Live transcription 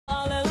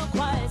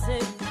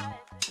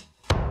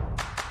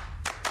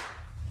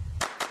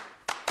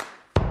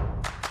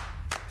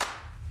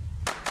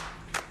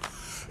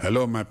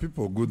Hello, my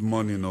people. Good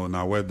morning. Oh,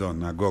 now well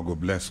done. Now God go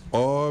bless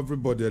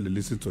everybody that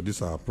listen to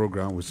this our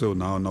program. We say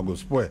now not go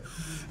spoil.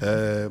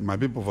 My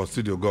people for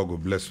studio, God go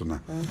bless you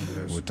now.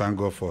 We thank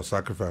God for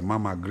sacrifice.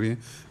 Mama Green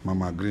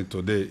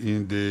today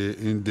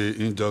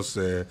in just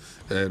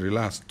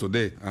relax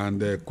today.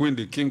 And Queen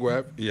the King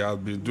wife, he has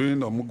been doing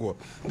Omugo.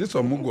 This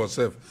Omugo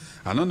self.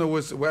 I don't know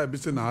where I be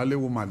saying a holy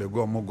woman they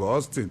go Omugo.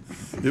 Austin.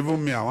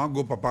 Even me, I want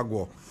to go Papa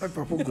go.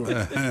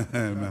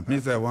 Me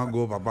say I want to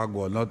go Papa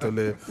go, not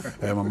only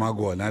Mama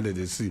go. Now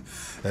they see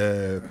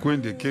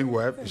Queen the King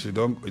wife, she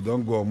don't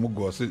go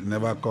Omugo, she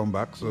never come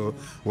back. So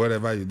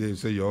wherever you do, you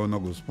say your own not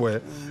go spoil.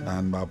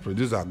 And my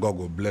producer, God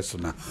go bless you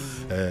now.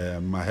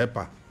 My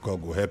helper,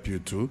 God will help you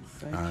too.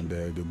 And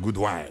the good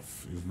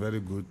wife. It's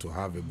very good to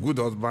have a good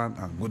husband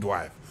and good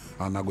wife.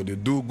 And I go to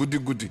do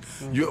goody.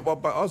 You,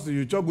 Papa, also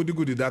you chop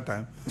goody that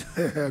time.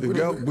 The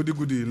girl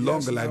goody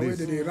long like this.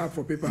 They rap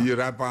for paper. You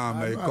rap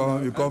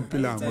him, you can't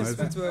peel him.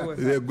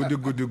 Yeah,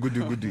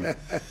 goody.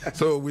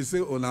 So we say,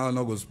 oh now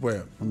not go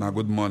spoil. Now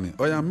good morning.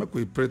 Oh yeah, make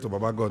we pray to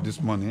Baba God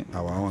this morning.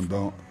 Our own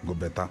don't go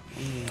better.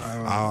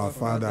 Our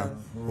Father,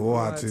 who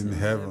art in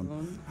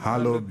heaven,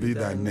 hallowed be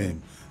thy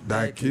name.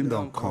 Thy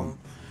kingdom come.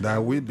 Thy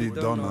will be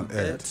done on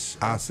earth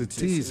as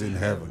it is in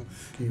heaven.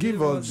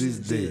 Give us this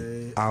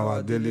day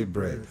our daily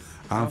bread,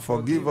 and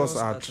forgive us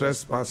our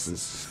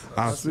trespasses,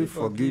 as we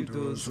forgive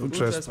those who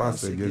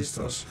trespass against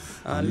us.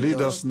 And lead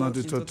us not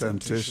into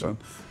temptation,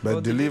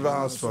 but deliver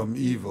us from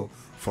evil.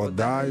 For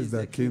thine is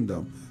the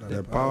kingdom,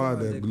 the power,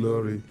 the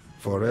glory,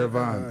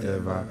 forever and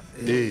ever.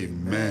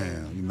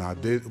 Amen. In our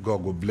day,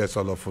 God will bless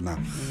all of you now.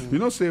 You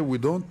know, say we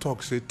don't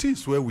talk, say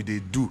things where we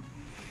they do.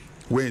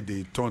 Where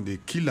they turn, they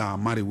kill our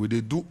marriage, where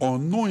they do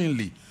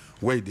unknowingly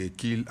where they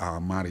kill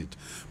our marriage.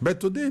 But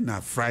today,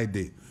 na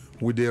Friday,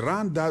 we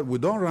don't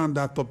run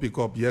that topic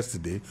up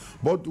yesterday,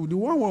 but the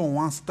one we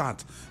want to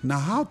start now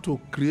how to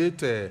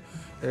create a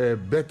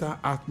better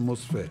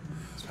atmosphere.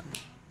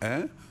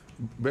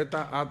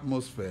 Better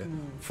atmosphere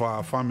for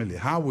our family.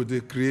 How would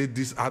they create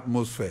this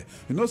atmosphere?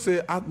 You know, say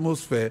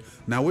atmosphere.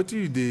 Now, what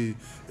will they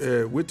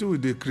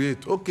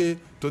create? Okay,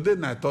 today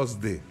night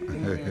Thursday.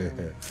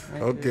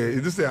 Okay,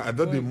 you just say I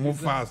don't move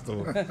fast.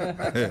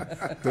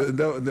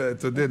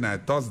 Today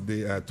night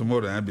Thursday.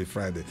 Tomorrow and be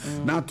Friday.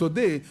 Now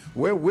today,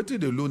 what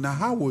did they look? Now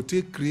how would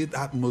they create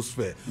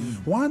atmosphere?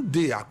 One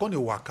day I gonna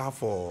work out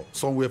for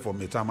somewhere for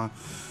Metama.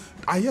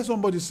 I hear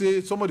somebody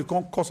say somebody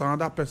can't curse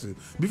another person.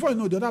 Before you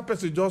know, the other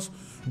person just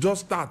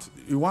start.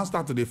 You want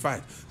start to the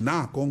fight.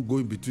 Now I can't go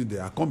in between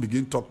there. I can't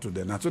begin talk to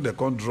them. Now so they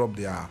can't drop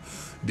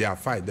their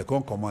fight. They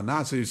can't come on.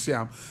 Now so you see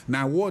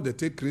now war they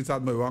take create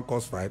out one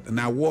cause fight.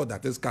 Now war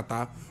that is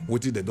scatter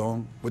what did they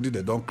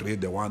don't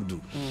create they want to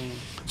do.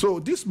 So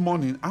this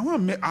morning I want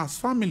to make as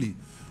family,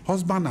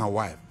 husband and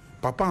wife.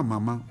 Papa and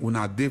mama,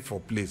 una day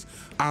for place.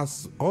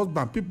 As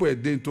husband, people are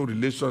day into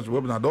relationship.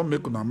 When I don't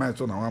make una mind,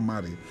 so I want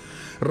marry.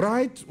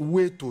 Right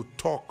way to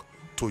talk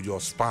to your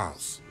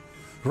spouse.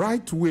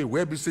 Right way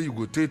where we say you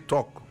go take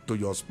talk to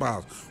your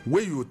spouse.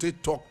 Where you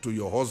take talk to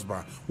your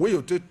husband. Where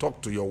you take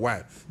talk to your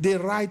wife. The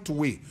right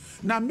way.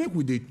 Now make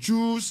we they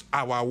choose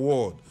our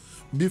word.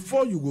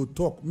 Before you go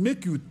talk,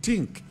 make you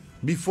think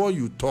before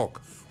you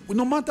talk.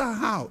 No matter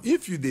how,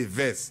 if you dey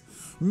vex,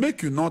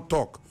 make you not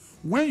talk.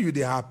 When you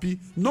dey happy,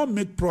 not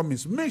make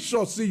promise. Make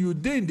sure say you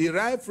dey in the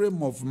right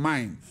frame of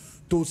mind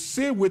to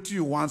say what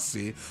you want to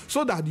say,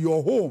 so that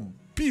your home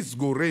peace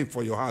go reign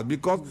for your heart.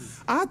 Because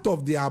out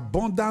of the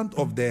abundance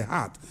of their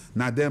heart,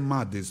 now their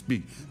mouth they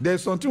speak.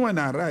 There's something when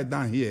I write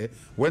down here.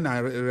 When I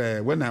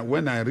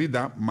read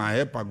that, my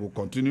helper go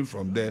continue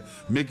from there.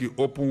 Make it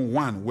open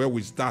one where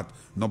we start.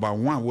 Number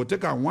one, we'll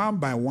take it one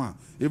by one.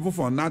 Even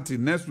for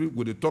nothing. Next week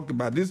we'll talk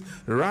about this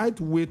right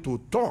way to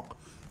talk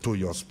to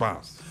your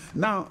spouse.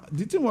 Now,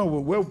 the thing where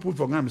we put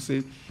for them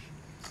say,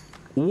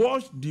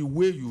 watch the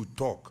way you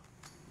talk.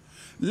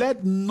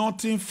 Let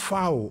nothing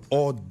foul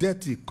or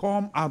dirty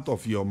come out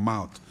of your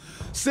mouth.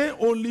 Say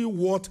only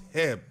what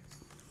help,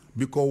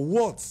 because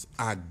words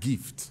are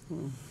gift.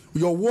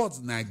 Your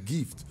words are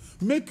gift.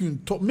 Make you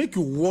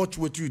watch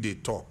what you they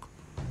talk.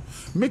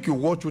 Make you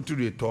watch what you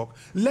they talk.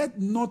 Let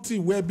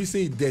nothing where be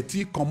say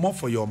dirty come up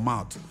for your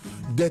mouth.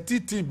 Dirty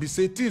thing be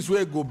say things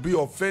where go be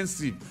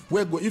offensive.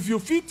 Where go if you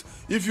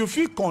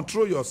fit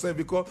control yourself,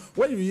 because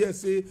when you hear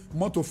say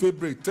motor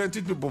fabric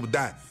 20 people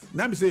die.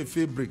 Now me say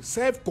fabric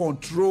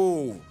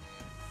self-control.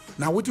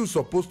 Now what you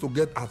supposed to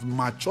get as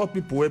mature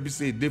people where be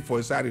say they for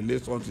inside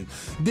relationship.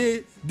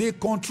 They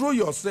control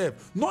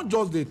yourself, not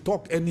just they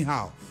talk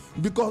anyhow.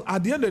 Because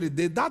at the end of the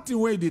day, that thing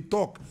where they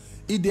talk,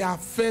 it they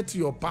affect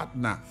your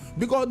partner.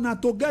 Because now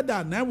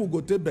together now we go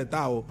take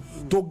better.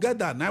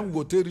 Together now we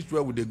go take reach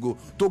where we they go.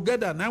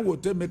 Together now we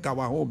take make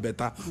our home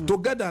better.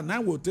 Together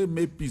now we take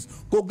make peace.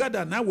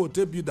 Together now we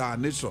take build our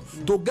nation.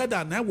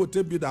 Together now we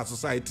take build our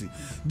society.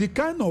 The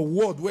kind of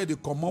word where they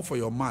come out for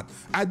your mouth.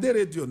 I did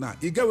radio now.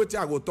 You get what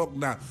I go talk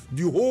now.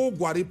 The whole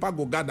Guaripa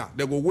go gather.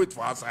 They go wait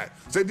for outside.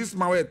 Say this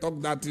man will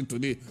talk that thing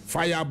today.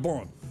 Fire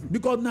burn.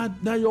 Because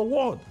now your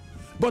word.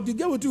 But the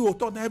get what you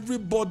turn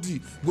everybody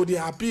go dey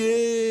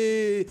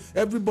happy.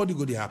 Everybody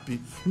go dey happy.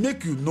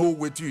 Make you know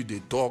what you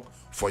dey talk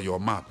for your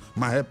mouth.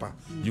 My helper,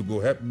 you go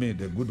help me,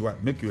 the good one.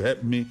 Make you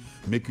help me,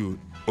 make you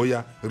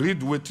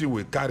read what you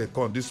will carry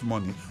on this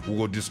morning. We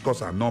will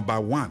discuss our number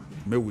one.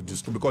 May we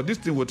discuss because this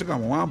thing will take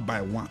them one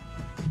by one.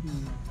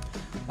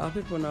 Our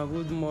people now,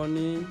 good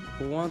morning.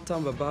 We want to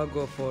about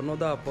God for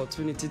another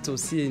opportunity to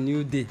see a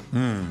new day.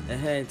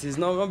 It is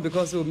not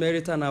because we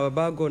merit and our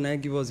God now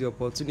give us the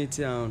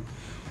opportunity, and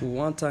we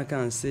want to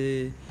can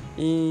say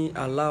He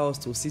allow us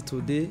to see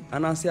today.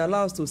 And as He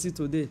allow us to see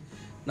today,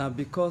 now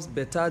because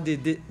better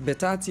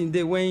thing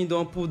day when He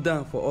don't put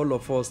down for all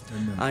of us.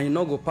 Amen. And He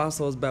not go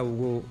pass us by, we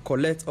will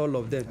collect all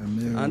of them.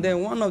 Amen. And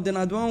then one of them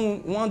I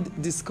don't want to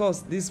discuss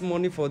this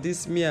morning for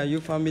this me and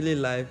you family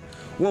life.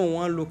 We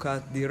want to look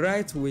at the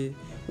right way.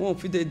 When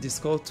we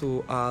discuss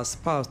to our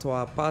spouse, to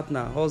our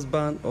partner,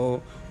 husband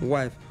or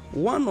wife,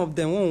 one of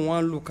them we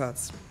want to look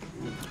at,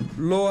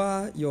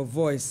 lower your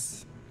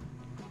voice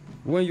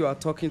when you are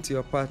talking to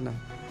your partner.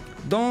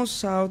 Don't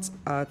shout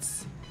at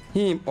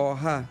him or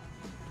her.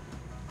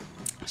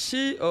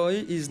 She or he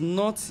is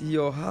not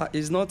your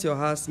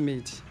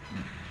housemate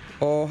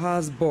or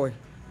houseboy.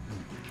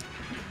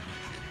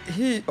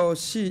 He or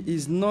she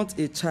is not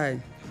a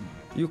child.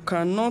 You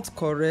cannot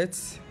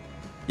correct.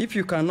 If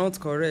you cannot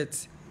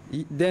correct,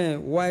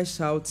 then why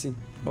shouting?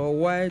 Or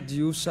why do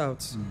you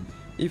shout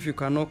if you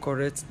cannot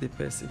correct the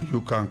person?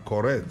 You can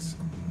correct,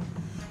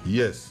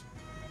 yes,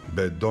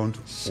 but don't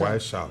shout. Why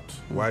shout?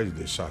 Why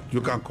they shout?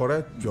 You can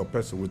correct your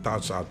person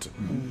without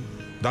shouting.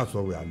 That's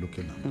what we are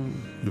looking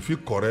at. If you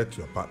correct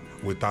your partner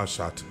without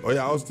shouting,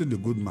 Austin the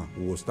good man,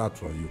 we will start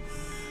from you.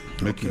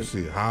 Make you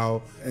see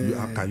how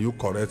can you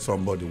correct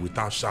somebody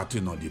without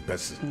shouting on the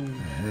person.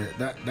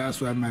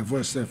 That's why my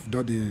voice self,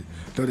 not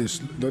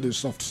the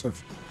soft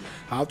self.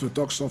 I have to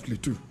talk softly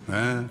too.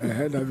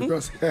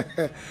 Because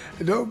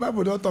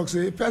Bible don't talk.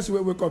 Say, person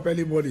will wake up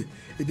early morning,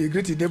 they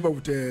greet the neighbor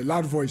with a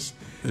loud voice.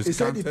 He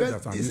said the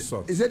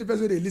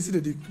person they listen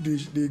to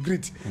the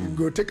greet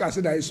go take and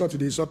say that he insult to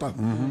the insulter.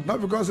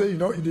 Not because the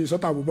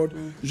insulter, but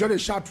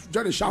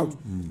just shout.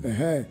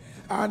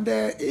 And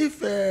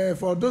if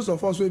for those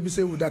of us who be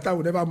say that time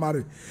we never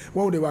marry,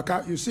 when they work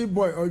out, you see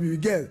boy or you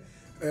girl,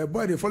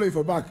 boy they follow you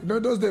for back.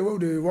 Those days when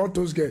they want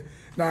those girls.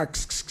 Now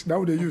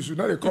they use you,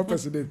 now they call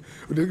person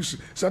name.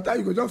 Sometimes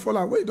you go just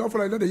follow, when you don't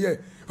follow another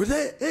year. We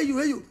say, hey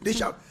you, they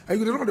shout, and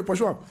you don't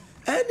pursue up.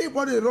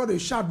 Anybody run they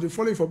shout, they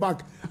follow you for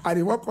back, and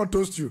they walk on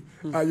toast you,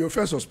 and you're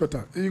first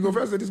suspector. You go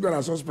first say this guy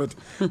is suspect.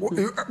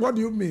 What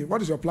do you mean?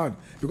 What is your plan?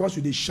 Because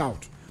you they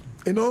shout.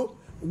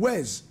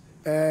 Words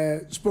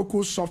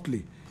spoken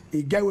softly,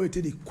 it get away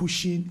to the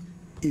cushion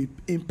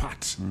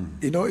impact.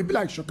 It be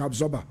like shock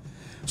absorber.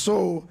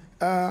 So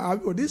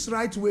this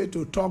right way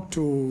to talk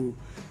to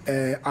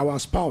our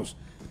spouse,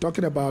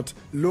 talking about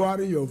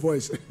lowering your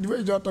voice. The way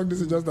you just talk,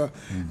 this is just a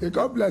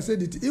couple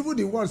said it. Even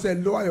the one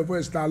said lower your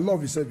voice. Now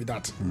love yourself with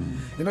that.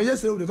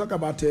 Yesterday we talk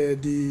about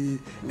what do you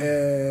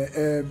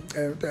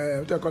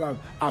call it?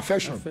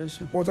 Affection.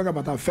 We talk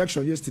about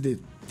affection yesterday.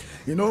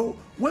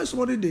 When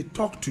somebody they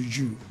talk to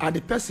you and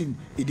the person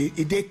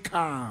they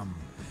calm,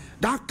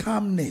 that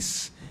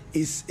calmness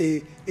is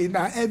an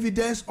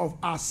evidence of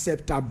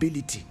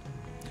acceptability.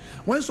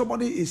 When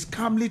somebody is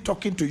calmly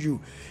talking to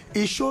you,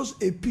 it shows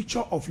a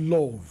picture of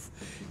love.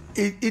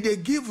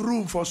 It give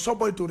room for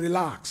somebody to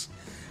relax.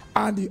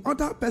 And the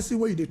other person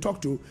where you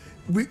talk to,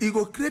 it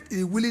will create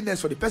a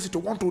willingness for the person to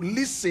want to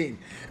listen.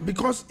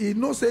 Because he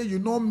knows say you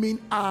don't mean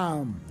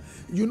harm.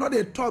 You know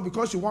they talk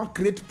because you want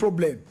to create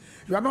problem.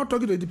 You are not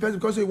talking to the person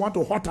because you want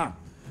to hurt them.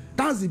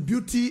 That's the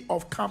beauty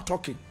of calm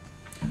talking.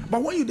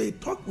 But when they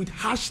talk with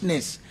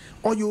harshness,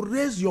 or you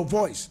raise your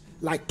voice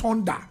like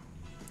thunder,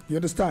 you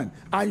understand?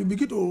 And you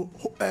begin to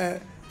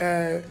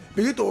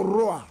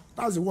roar.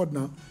 That's the word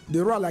now. They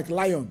roar like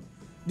lion.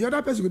 The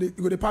other person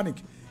go to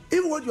panic.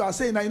 Even what you are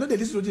saying now, they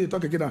listen to you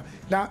talk again.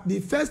 Now the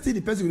first thing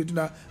the person will do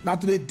now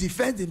to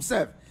defend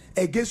himself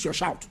against your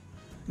shout.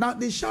 Now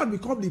the shout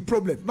becomes the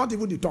problem, not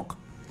even the talk.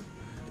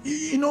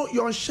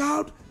 Your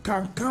shout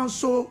can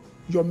cancel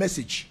your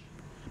message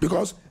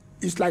because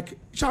it's like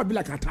shout be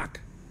like attack.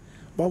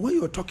 But when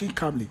you're talking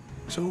calmly,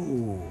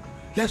 so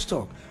let's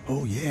talk.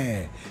 Oh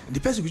yeah, the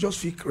person will just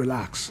feel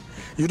relaxed.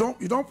 You don't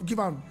give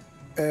them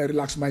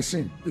relax my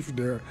sin if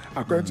they're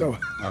according to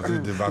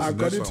the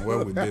vaccination where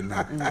we did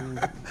now.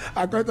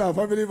 According to our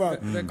family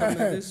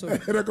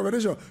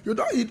recommendation.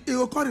 It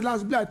will call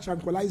relax, be a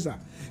tranquilizer.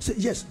 Say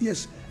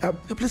yes.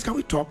 Please, can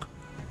we talk?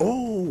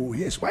 Oh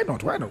yes, why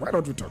not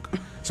we talk?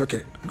 It's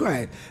okay, go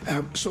ahead.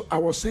 So I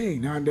was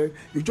saying, and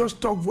you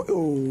just talk.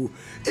 Even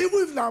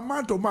if they're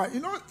man to man,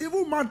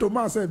 even man to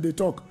man say they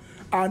talk,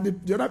 and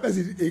the other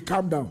person they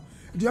calm down.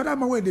 The other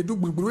man when they do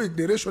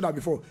they raise shoulder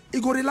before,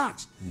 it go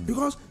relax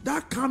because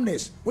that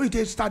calmness when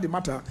you start the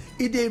matter,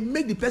 they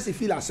make the person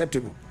feel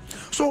acceptable.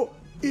 So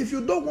if you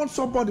don't want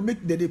somebody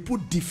they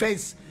put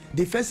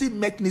defensive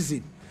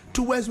mechanism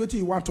towards what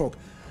you want to talk,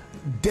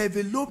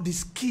 develop the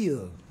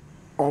skill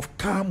of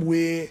calm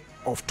way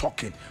of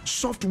talking.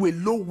 Soft way,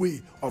 low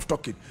way of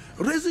talking.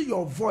 Raising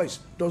your voice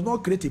does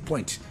not create a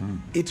point.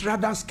 It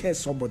rather scares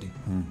somebody.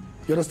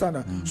 You understand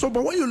that? So,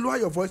 but when you lower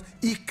your voice,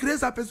 it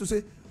creates that person to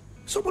say,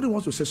 somebody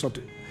wants to say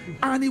something.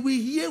 And he will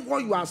hear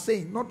what you are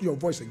saying, not your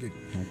voice again.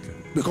 Okay.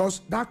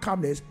 Because that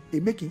calmness,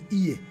 it makes him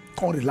ear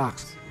come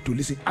relax to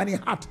listen. And his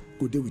heart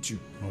go there with you.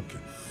 Okay.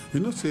 You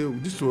know, say,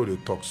 this is what they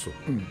talk so.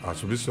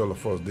 As we see all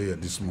of us there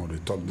this morning,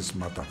 they talk this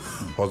matter.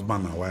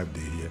 Husband and wife,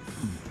 they hear.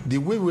 The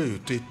way where you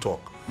take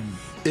talk,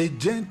 a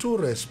gentle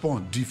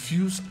response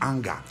diffuse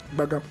anger.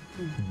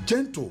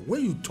 Gentle,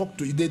 when you talk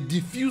to you, they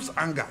diffuse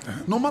anger.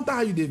 No matter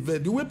how you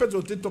the way person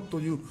will talk to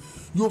you,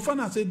 you'll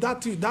find out say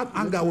that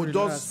anger will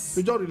just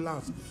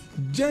relax.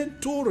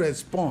 Gentle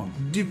response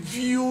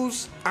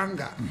diffuse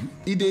anger.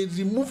 If they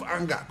remove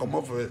anger, come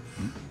off a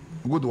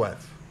good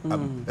wife.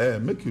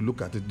 Make you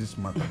look at it this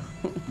matter.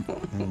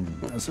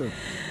 That's it.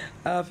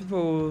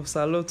 People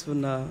salute to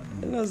now.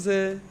 You know,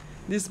 say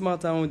this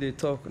matter when they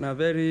talk, na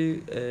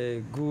very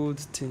good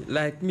thing.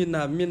 Like me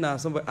now,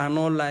 somebody I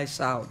don't like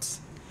shouts.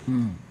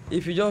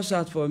 If you just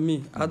shout for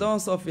me, I don't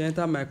suffer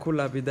enter my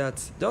cooler with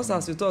that. Just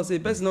as you talk, say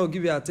person not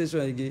give you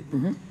attention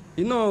again.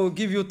 You know,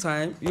 give you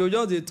time. You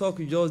just dey talk,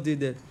 you just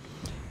did that.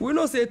 We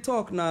don't say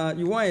talk now.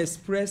 You want to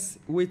express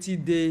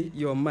wetin dey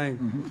your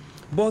mind.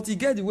 But you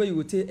get the way you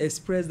will take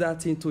express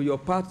that thing to your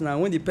partner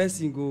when the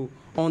person go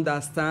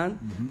understand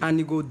and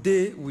he go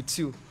there with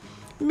you.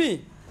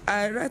 Me,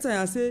 I write and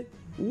I say,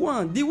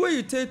 one, the way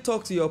you take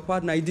talk to your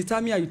partner, it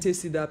determine how you take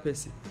see that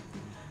person.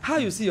 How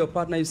you see your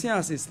partner, you see him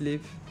as a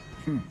slave,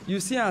 you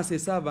see him as a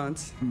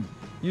servant,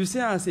 you see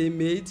him as a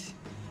maid,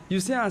 you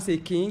see him as a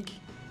king,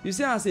 you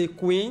see him as a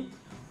queen,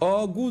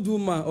 or good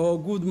woman or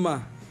good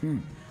man.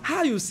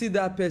 How you see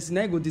that person,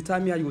 then go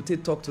determine how you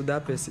take talk to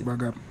that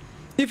person.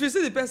 If you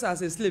see the person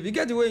as a slave, you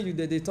get the way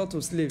they talk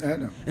to slave.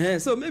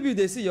 So maybe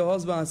they see your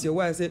husband as your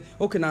wife, say,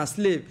 okay, now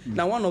slave.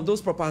 Now one of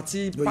those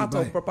property, part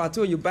of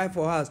property when you buy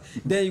for house,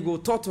 then you go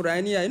talk to her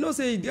anyhow. You know,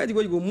 say, you get the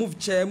way you go move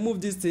chair,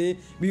 move this thing,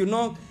 but you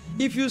know,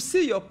 if you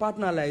see your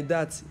partner like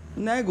that,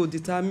 now you go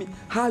determine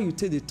how you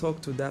take the talk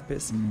to that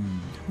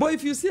person. But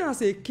if you see her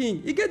as a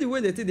king, you get the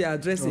way they take the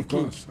address a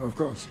king. Of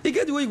course. You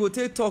get the way you go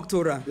take talk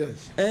to her.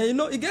 Yes. You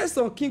know, you get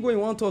some king when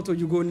you want to talk to,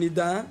 you go kneel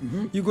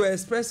down, you go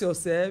express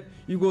yourself,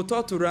 you go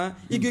talk to her,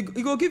 you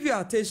go give you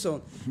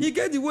attention. You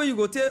get the way you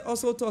go take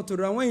also talk to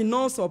her when you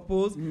not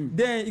supposed,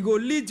 then it go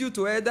lead you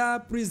to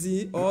either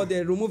prison or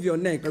they remove your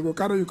neck. They go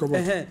carry you come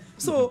out.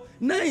 So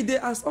now they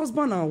as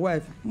husband and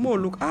wife, more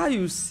look how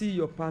you see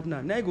your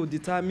partner. Now you go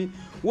determine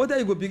whether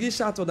you go begin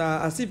shout to that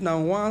as if now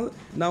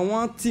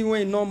one thing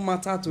when it not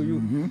matter to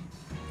you.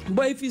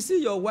 But if you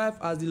see your wife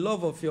as the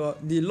love of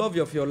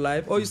your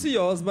life, or you see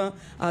your husband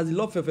as the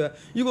love of your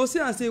life, you go see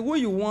and say when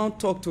you want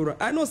talk to her.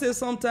 I know say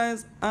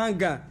sometimes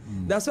anger.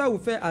 That's why we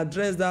fair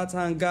address that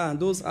anger and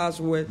those harsh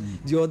words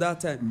the other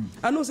time.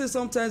 I know say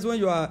sometimes when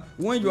you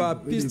are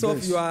pissed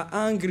off, you are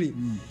angry.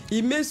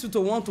 It makes you to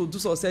want to do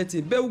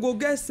something, but we go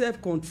get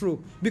self-control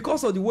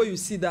because of the way you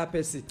see that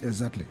person.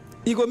 Exactly.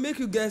 It go make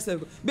you get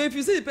self. But if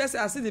you see the person,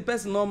 I see the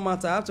person no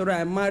matter. After all,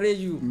 I marry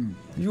you.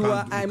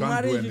 I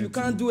marry you. You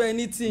can't do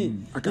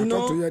anything. I can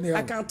talk to you anyhow.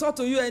 I can talk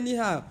to you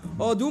anyhow.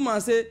 Or the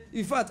woman say,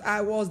 in fact,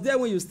 I was there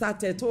when you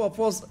started. Two of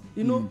us,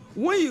 you know,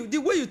 the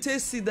way you take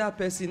see that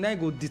person, now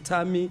go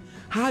determine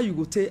how you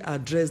go take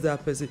address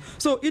that person.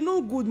 So in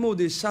no good mode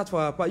they shout for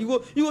her part.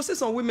 You go see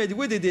some women the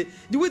way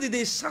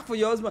they shout for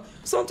your husband.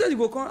 Sometimes you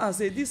go come and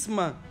say, this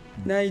man.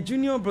 Now a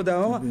junior brother,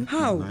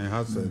 how?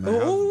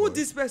 Who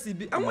this person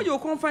be? And when you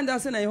come find out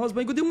say na your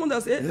husband, you go the one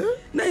that say,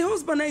 now your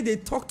husband now they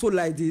talk to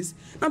like this,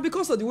 and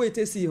because of the way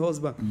they see your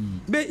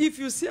husband. But if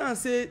you see and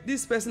say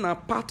this person are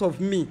part of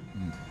me,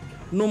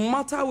 no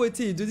matter what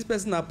you do, this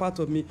person are part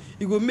of me,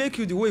 it will make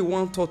you the way you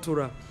want to talk to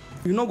her.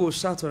 You not go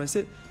shout to her and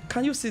say,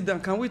 can you sit down?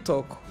 Can we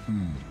talk?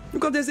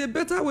 Because there's a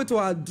better way to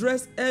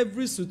address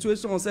every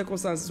situation or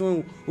circumstances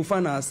when we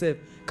find ourselves.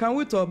 Can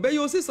we talk? But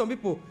you'll see some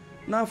people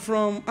now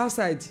from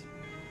outside.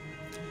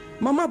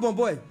 Mama bon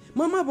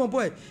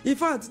boy. In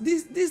fact,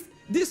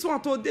 this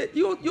one today,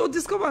 you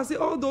discover and say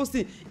all those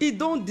things. It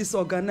don't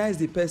disorganize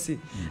the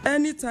person.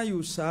 Anytime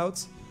you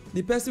shout,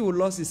 the person will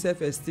lose his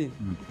self-esteem.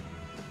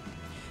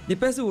 The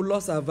person will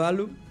lose her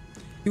value.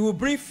 It will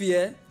bring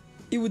fear.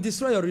 It will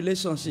destroy your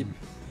relationship.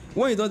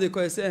 When you don't they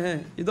call, you say,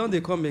 hey, you don't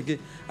they come again.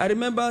 I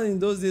remember in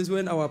those days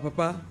when our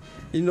papa,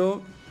 you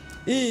know,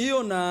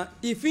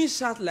 if he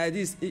shout like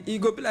this, he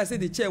go be like say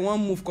the chair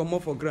won't move, come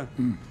off for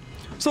ground.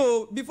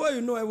 So before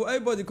you know,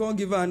 everybody can't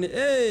give her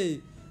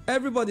hey,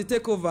 everybody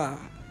take over.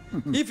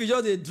 If you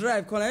just a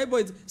drive, can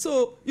everybody?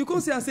 So you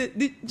can't say and say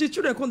the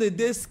children can't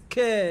they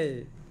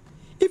scared.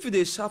 If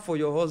they shout for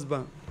your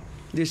husband,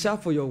 they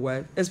shout for your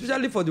wife,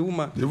 especially for the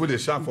woman. They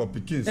shout for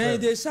pikin.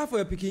 They shout for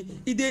your pikin.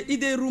 If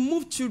they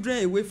remove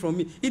children away from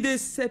me, if they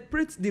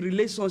separate the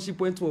relationship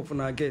when two of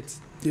them get.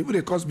 Even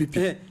they cause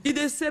BP. If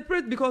they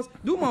separate because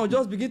the woman will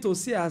just begin to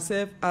see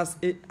herself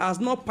as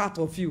not part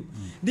of you.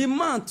 The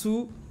man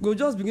too will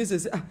just begin to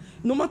say,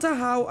 no matter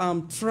how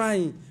I'm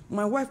trying,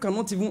 my wife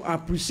cannot even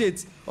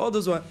appreciate all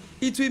those ones.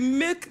 It will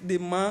make the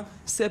man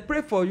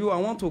separate for you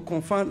and want to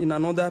confirm in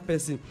another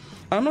person.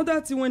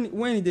 Another thing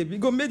when they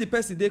go make the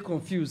person dey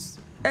confused.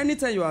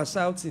 Anytime you are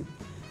shouting,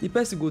 the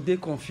person go dey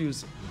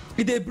confused.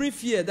 If they bring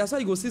fear, that's why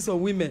you go see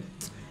some women,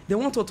 they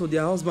want to talk to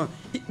their husband,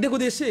 they go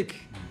dey shake.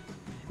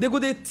 They go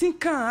dey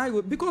think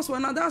because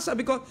when that shout,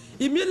 because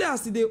immediately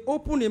as they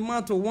open a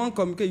mouth to one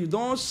communicate, you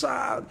don't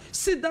shout,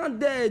 sit down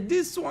there,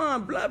 this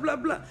one, blah blah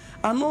blah,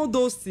 and all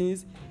those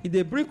things,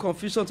 they bring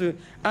confusion to you.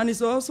 And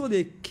it's also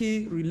the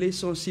key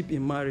relationship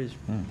in marriage.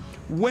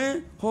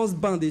 When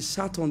husband they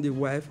shout on the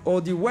wife,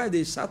 or the wife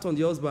they shout on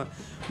the husband,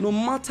 no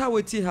matter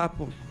what it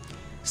happen,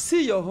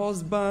 see your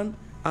husband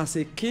as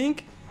a king,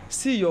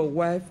 see your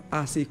wife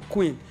as a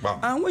queen. Wow.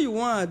 And when you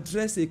want to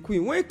address a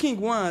queen, when king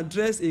want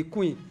to address a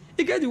queen,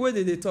 you get the way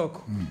they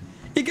talk.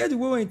 You get the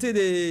way when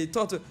they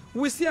talk.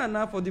 We see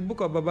enough for the book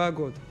of Baba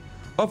God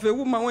of a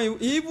woman when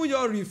even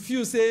you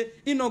refuse, say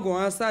he not go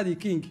answer the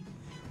king.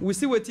 We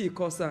see what he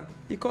cost her.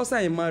 He cost her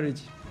in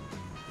marriage.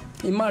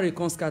 In marriage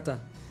can scatter.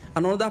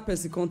 Another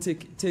person can't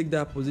take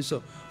that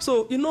position.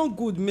 So you know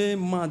good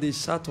man they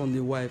shout on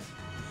the wife.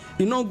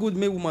 You know good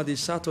woman they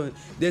shout on.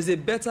 There's a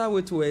better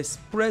way to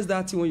express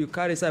that thing when you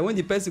carry side. When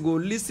the person go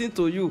listen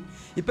to you,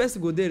 the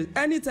person go there.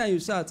 Anytime you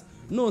shout,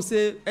 no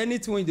say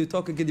anything when you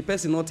talk again, the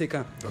person not take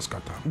am. Just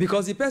scatter.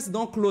 Because the person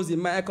don't close the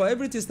mind. Because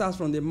everything starts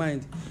from the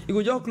mind. You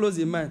go just close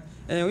the mind.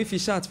 And if you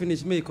shout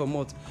finish, make it come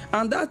out.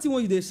 And that thing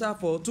when you dey shout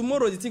for,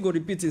 tomorrow the thing go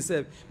repeat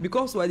itself.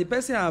 Because why the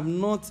person have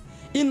not,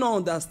 he not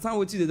understand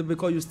what you do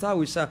because you start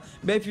with shout.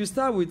 But if you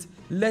start with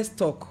let's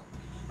talk,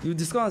 you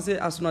discuss and say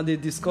as soon as they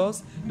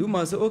discuss, the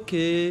woman say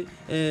okay,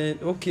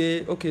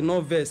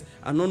 no verse,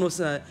 and no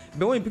say.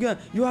 But when you begin,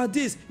 you are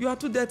this, you are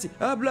too dirty,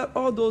 blah,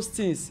 all those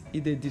things,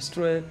 they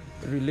destroy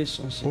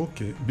relationship.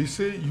 Okay, be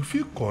say you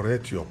feel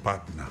correct your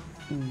partner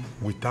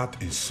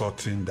without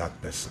insulting that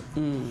person.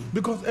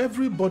 Because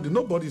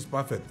nobody is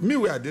perfect. Me,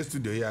 we are this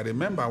studio here. I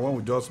remember when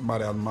we just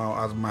married,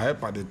 as my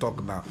helper they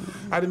talk now.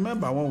 I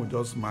remember when we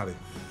just married.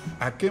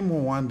 I came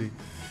home one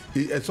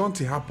day,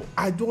 something happened.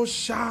 I just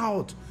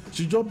shout.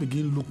 She just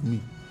begin look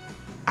me.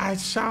 I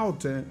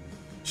shout.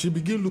 She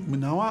begin look me.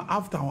 Now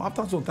after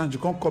some time, she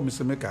can't call me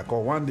say make I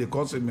call. One day,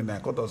 call say me and I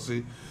call her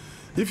say,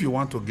 if you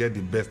want to get the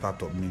best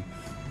out of me,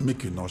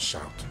 make you not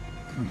shout.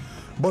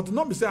 But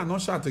not be say I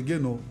not shout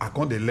again. No, I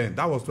can't learn.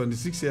 That was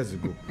 26 years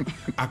ago.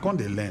 I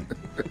can't learn.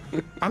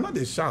 I know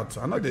they shout.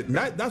 I know they.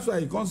 That's why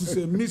he comes to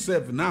say me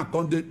self now.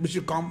 Can't she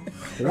come?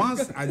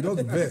 Once I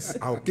just verse,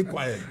 I'll keep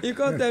quiet. He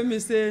can't tell me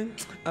say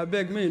I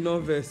beg me no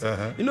verse.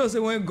 You know say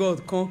when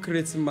God can't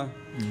create man.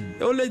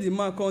 Only the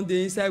man come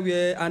dey inside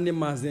where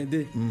animals they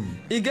dey.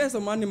 He get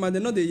some animals they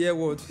know the hear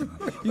word.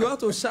 You have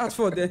to shout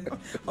for them.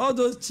 All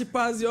those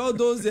chimpanzees, all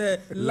those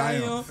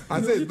lion.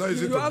 I say it's not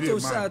easy you have to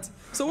shout.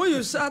 So when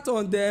you shout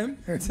on them,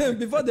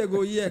 before they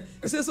go here,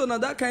 you say so now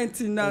that kind of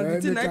thing now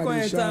the thing I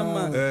can't enter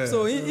man.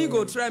 So he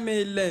go try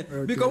me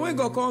learn because when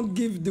God can't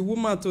give the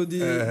woman to the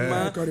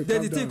man,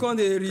 then the thing can't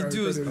they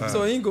reduce.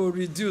 So he go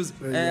reduce.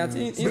 I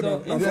think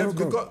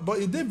but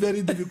it is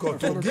very difficult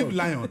to give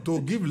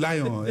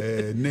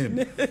lion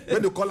name.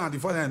 When they call her the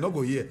first time, I not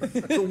go here.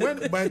 So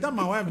when by the time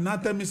my wife now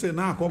tell me say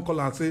now I can't call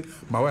her and say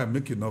my wife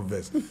make you no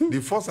verse. The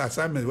first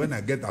assignment when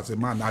I get as a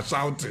man, I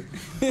shouting.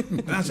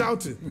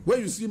 When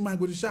you see man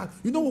go to shout,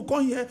 you know who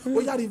come here? Oh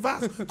yeah,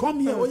 reverse.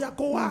 Come here. Oh yeah,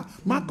 go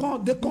man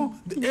come. They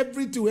come.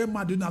 Everything where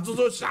man do now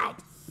so shout.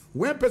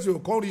 When person will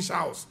call this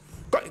house.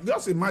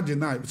 Just imagine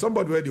now,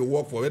 somebody where they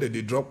work for, where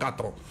they drop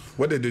cattle,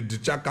 where they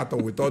discharge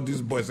cattle with all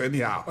these boys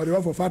anyhow. Or they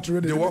work for factory.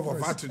 They work for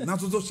factory. Now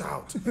so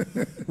shout.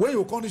 When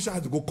you call the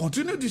shout, go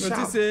continue the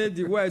shout. Say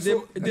the wife,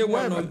 they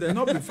one of them.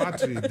 Not be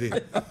factory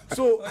day.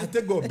 So I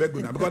take go beg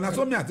now because now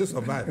so me I just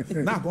survive.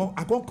 Now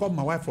I can't call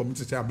my wife for me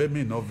to say I beg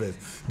me no verse.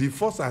 The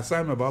first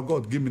assignment about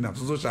God give me now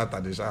so shout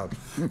at the shout.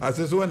 I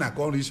say so when I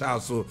call the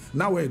shout, so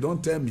now when you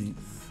don't tell me,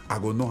 I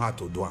go know how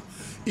to do it.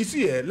 You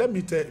see, let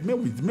me tell may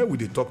we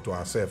they talk to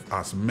ourselves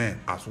as men,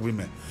 as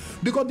women.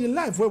 Because the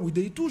life where we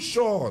dey too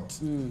short.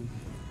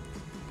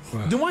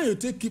 Wow. The one you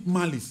take keep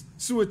malice.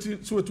 See what you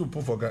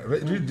put for God.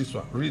 Read this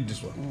one. Read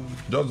this one.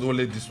 Just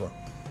only this one.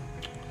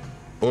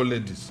 Only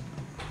this.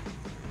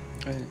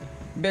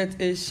 But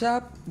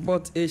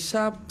a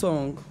sharp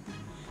tongue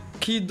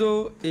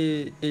kindle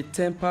a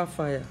temper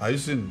fire. Are you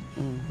seeing?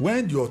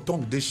 When your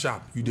tongue dey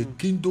sharp, you dey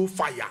kindle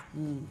fire.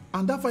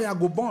 And that fire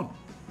go burn.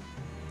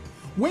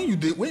 When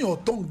your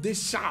tongue dey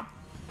sharp,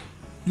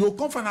 you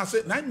come find and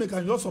say, now make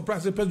and you're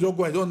surprised, say, just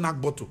go and just knock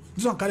bottle.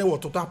 This one carry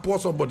water, pour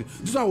somebody.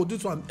 This one will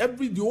this one.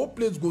 The whole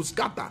place go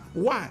scatter.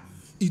 Why?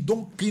 It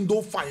don't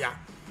kindle fire.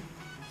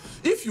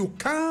 If you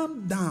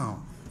calm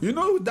down, you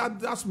know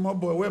that small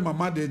boy where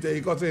mama did he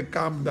can say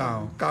calm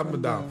down.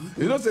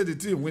 You don't say the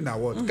team win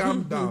award.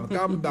 Calm down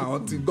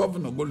until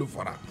governor go look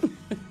for her.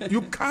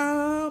 You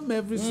calm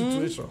every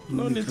situation.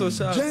 No need to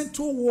shout.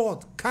 Gentle word,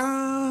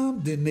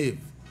 calm the knave.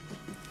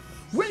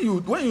 When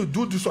you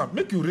do this one,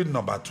 make you read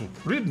number 2.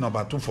 Read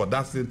number 2 for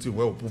that same thing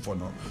where we put for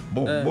now.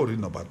 Read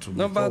number 2.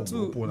 Number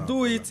 2,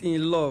 do it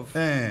in love.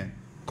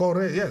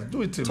 Correct. Yes,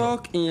 do it in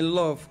Talk in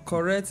love,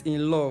 correct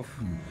in love.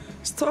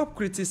 Stop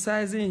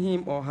criticizing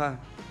him or her.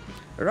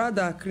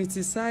 Rather,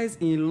 criticize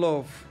in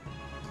love.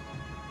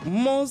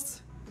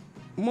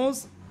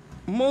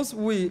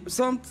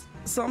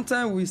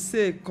 Sometimes we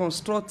say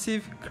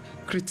constructive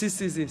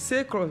criticism.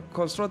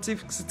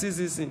 Constructive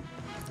criticism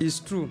is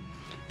true.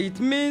 It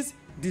means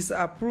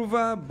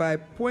disapproval by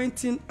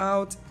pointing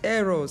out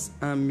errors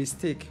and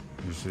mistakes.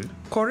 You see?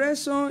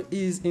 Correction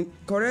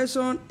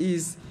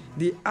is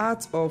the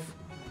art of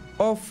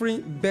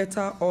offering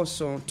better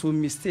option to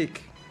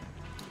mistake.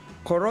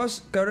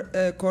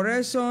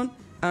 Correction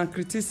and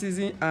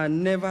criticism are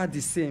never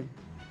the same.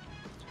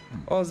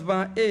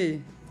 Husband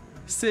A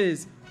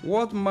says,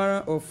 "What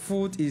manner of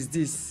food is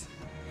this?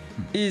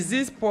 Is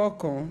this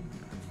popcorn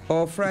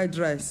or fried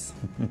rice?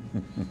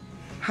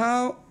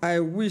 How I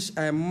wish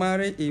I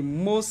married a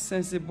most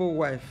sensible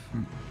wife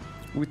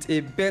with a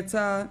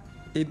better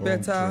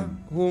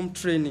home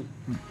training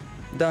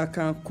that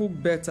can cook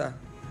better."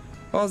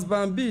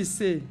 Husband B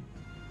say,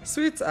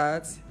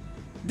 "Sweetheart,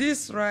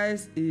 this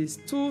rice is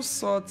too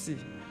salty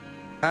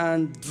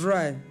and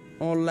dry,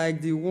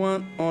 unlike the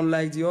one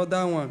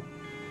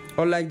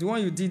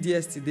you did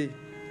yesterday.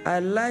 I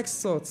like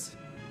salt.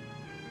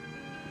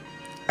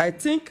 I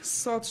think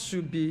salt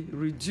should be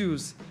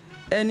reduced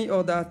any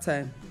other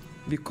time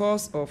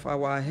because of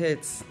our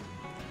health."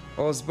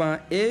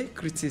 Husband A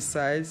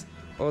criticize,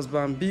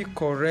 husband B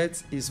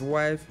correct his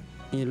wife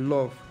in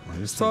love.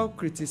 Stop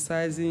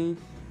criticizing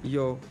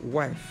your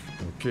wife.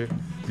 Okay.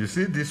 You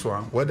see this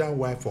one, whether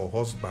wife or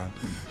husband,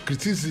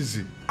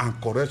 criticism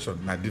and correction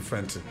are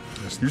different.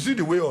 Yes. You see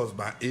the way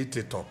husband A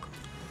talk.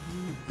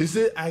 He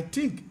say, "I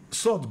think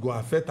salt go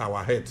affect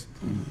our head."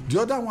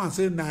 The other one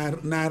say,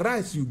 na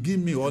rice you give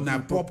me or na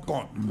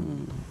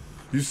popcorn.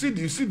 You see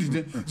the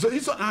so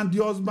it's and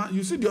the husband,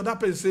 you see the other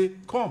person say,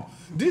 "Come,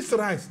 this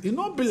rice, it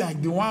not be like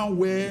the one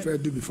where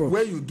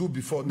you do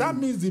before." That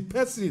means the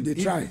person they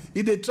try.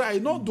 They try,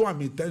 not do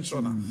am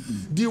intentional.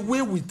 The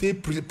way we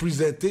take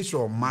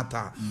presentation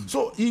matter.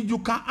 So if you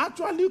can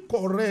actually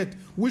correct,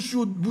 we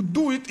should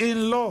do it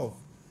in love.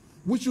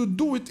 We should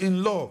do it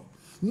in love.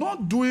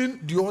 Not doing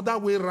the other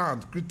way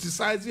around,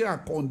 criticizing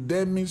and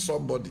condemning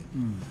somebody.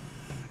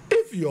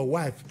 If your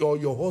wife or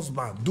your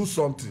husband do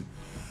something,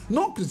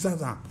 no criticize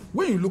them.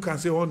 When you look and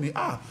say, "Honey,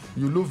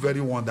 you look very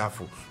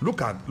wonderful.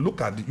 Look at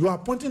you are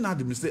pointing at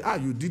the mistake.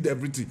 You did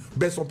everything."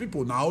 But some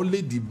people now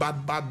only the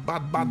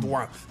bad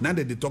one. Now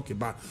they talk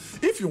about.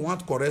 If you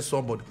want to correct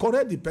somebody,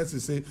 correct the person.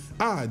 Say,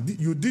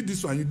 "You did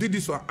this one. You did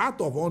this one." Out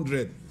of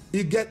 100,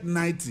 you get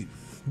 90.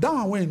 That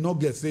one when you not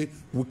get, say,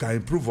 "We can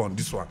improve on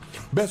this one."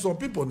 But some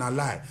people now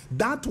lie.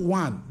 That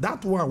one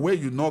where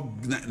you not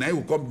now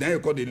you call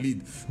the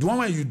lead. The one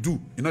where you do,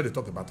 they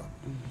talk about that.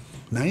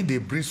 Now they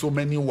bring so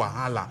many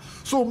wahala.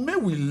 So may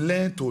we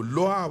learn to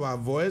lower our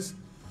voice.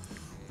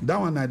 That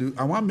one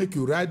I want to make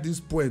you write this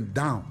point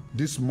down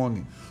this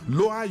morning.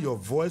 Lower your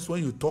voice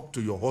when you talk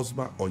to your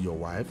husband or your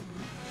wife.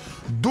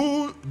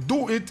 Do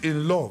it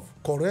in love.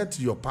 Correct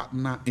your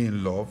partner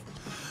in love.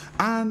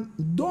 And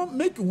don't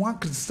make one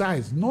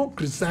criticize. Not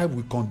criticize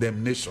with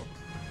condemnation.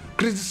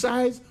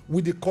 Criticize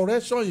with the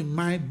correction in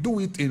mind. Do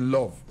it in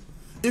love.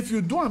 If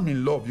you do them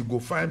in love, you go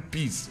find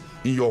peace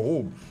in your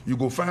home. You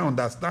go find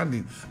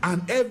understanding.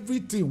 And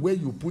everything where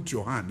you put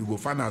your hand, you go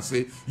find and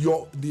say,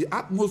 the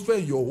atmosphere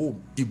in your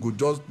home, it go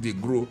just, they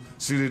grow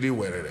seriously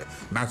wherever.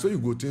 Now, so you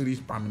go to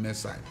reach permanent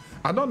side.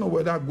 I don't know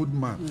whether good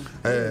man,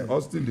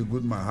 or still the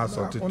good man has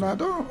something to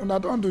do. When I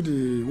don't do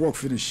the work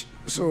finish.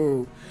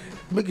 So,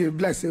 make it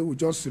bless, say, we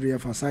just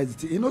re-emphasize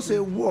it. Say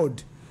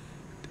word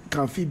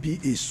can be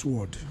a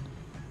sword.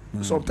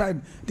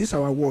 Sometimes, this is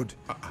our word.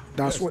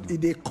 That's what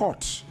they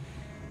cut.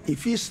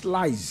 If he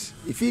slice,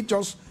 if he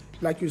just,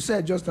 like you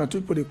said, just now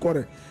to put the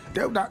quarter,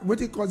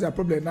 what it cause their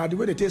problem now, the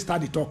way they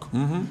start the talk.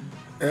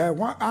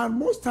 And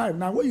most time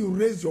now, when you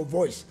raise your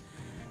voice,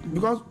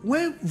 because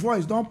when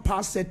voice don't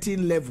pass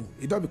certain level,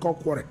 it don't become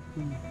quarrel.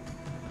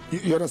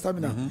 You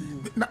understand me now?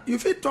 Now,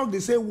 if you talk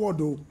the same word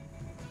though,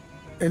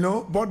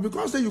 but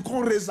because you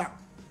can't raise that.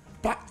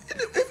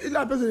 If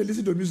that person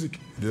listen to music,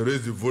 they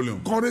raise the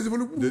volume. Can't raise the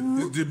volume.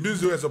 The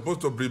music is supposed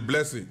to be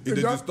blessing. It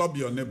disturb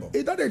your neighbor.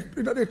 It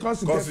doesn't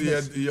cause he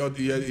had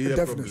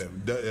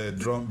problem.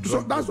 Drum.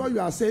 So that's why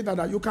you are saying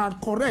that you can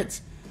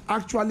correct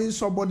actually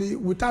somebody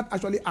without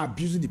actually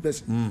abusing the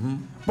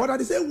person. But at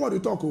the same word you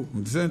talk,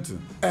 the same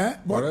thing.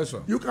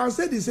 But you can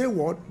say the same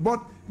word, but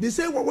the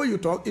same word when you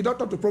talk, it don't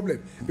talk the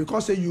problem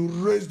because you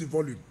raise the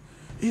volume.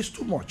 It's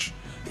too much.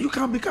 You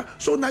can become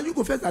so now you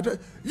go first address.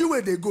 You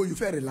where they go, you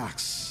feel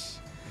relax.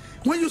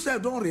 When you say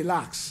don't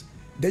relax,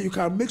 then you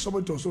can make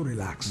somebody to also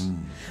relax.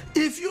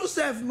 If you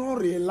say no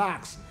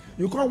relax,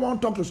 you can't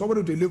want to talk to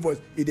somebody with a low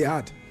voice, it's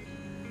hard.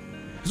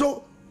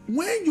 So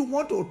when you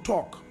want to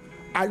talk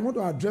and you want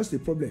to address the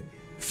problem,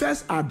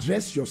 first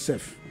address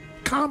yourself.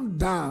 Calm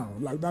down,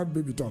 like that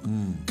baby talk.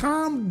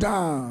 Calm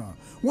down.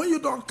 When you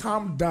don't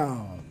calm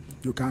down,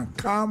 you can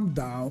calm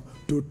down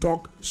to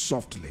talk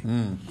softly.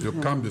 You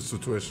calm the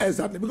situation.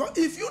 Exactly. Because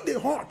if you the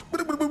hot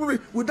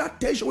with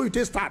that tension when you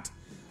take start,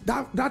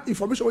 that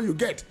information when you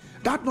get,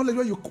 that knowledge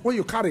when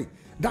you carry,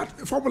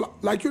 that formula,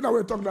 like you now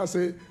we're talking, I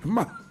say,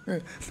 man,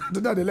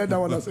 today they let that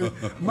one, I say,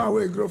 man,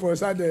 we grow for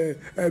inside the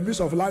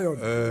beast of lion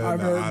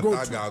and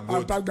goat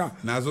and tiger.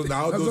 Now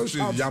those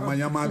things,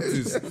 yama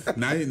things.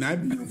 Now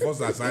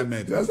first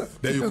assignment.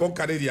 Then you come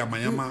carry the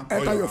yama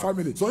enter your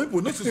family. Some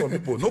people, not some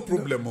people, no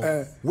problem.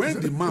 When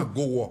the man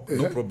go work,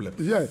 no problem.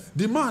 Yeah.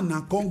 The man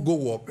now can't go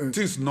work,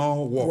 things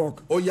no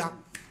work. Oh yeah.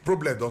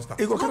 Problem don't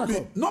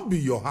start. Not be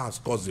your house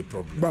cause the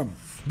problem. Bam.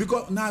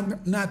 Because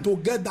now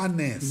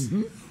togetherness,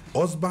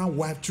 husband,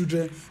 wife,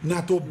 children, now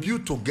to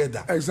build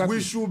together. Exactly.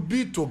 We should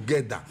be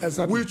together.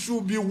 Exactly. We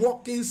should be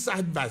working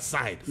side by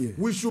side. Yeah.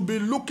 We should be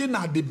looking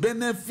at the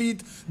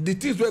benefit, the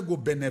things where go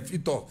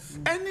benefit us.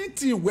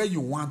 Anything where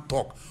you want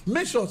talk,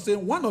 make sure say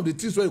one of the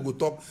things where you go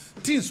talk,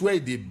 things where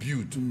they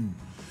build,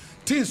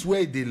 things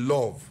where they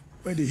love.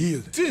 When they heal.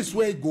 Things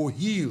where go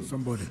heal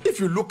somebody. If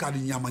you look at the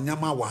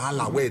nyama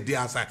wahala where they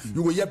outside,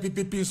 you will hear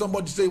people,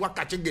 somebody say what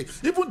catching.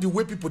 Even the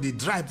way people they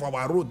drive for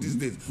our road these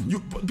days,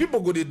 people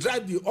go they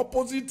drive the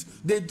opposite,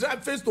 they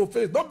drive face to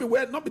face. Don't be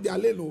the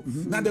alelo.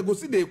 Now they go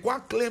see they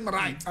quite claim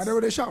right. And they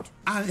will shout.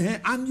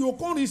 And you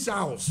can't reach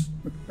house.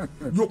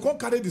 You can't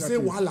carry the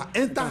same wahala.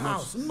 Enter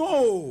house.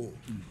 No.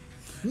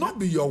 Not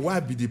be your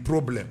wife be the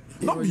problem.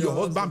 Not be your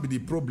husband be the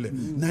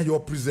problem. Now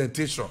your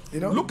presentation.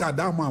 Look at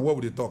that man, what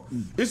would they talk?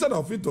 Instead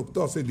of him to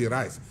talk, say the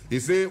rice,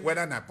 he say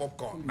whether na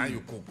popcorn, now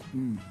you cook.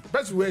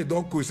 Best way you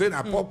don't cook, say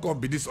na popcorn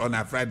be this on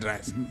a fried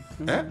rice.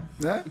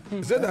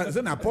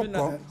 Say na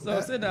popcorn.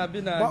 So say that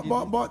be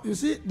but you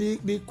see,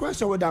 the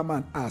question what that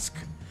man ask,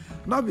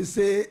 not be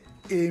say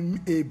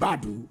a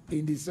badu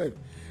in the self.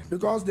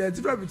 Because there's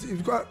difference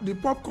between the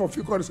popcorn,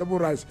 you call the simple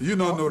rice. You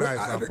don't know rice.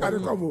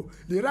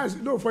 The rice,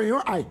 no, for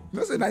your eye.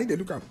 Not say that they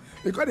look up.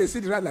 Because they see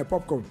the rice like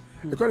popcorn.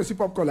 Because they see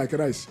popcorn like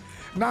rice.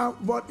 Now,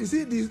 but you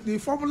see, the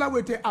formula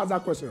we take ask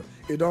that question,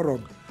 it don't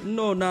wrong.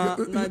 No,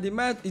 the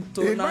man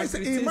it might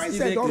say he want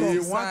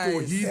to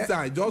heat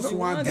that, just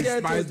want to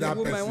despise that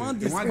person. Want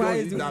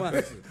despise the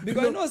woman.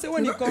 Because you know, say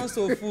when it comes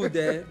to food,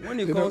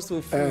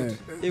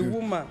 a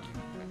woman.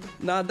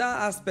 Now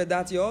that aspect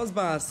that your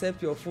husband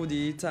accept your food,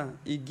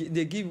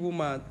 they give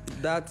woman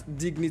that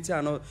dignity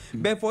and all.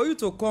 But for you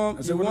to come,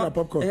 you want,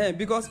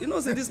 because you know,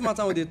 say this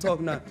matter when they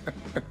talk now,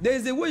 there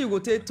is a way you go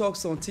take talk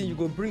something, you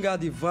go bring out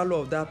the value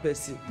of that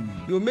person.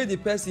 You make the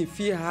person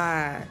feel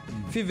high,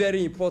 feel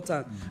very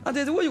important. And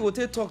there's a way you go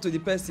take talk to the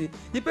person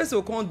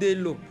will come day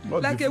low.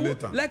 Like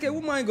a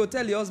woman go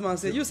tell your husband,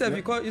 say, you say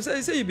because you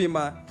say you be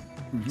man.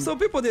 So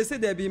people they say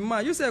they be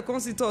man. You say a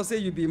constitutor say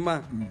you be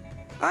man.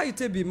 How you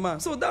take be man?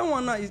 So that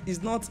one now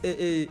is not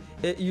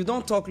you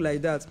don't talk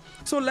like that.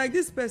 So like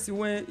this person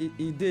when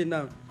he did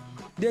now,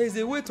 there is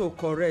a way to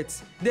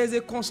correct. There is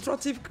a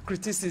constructive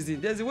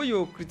criticism. There is a way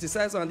you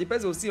criticize and the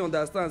person will see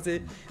understand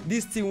say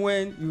this thing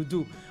when you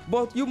do.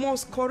 But you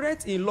must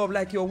correct in love,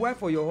 like your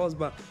wife or your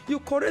husband. You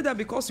correct that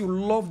because you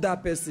love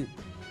that person.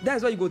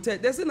 That's why you go tell.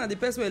 There's not the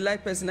person will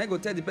like person. I go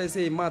tell the person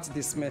say he mad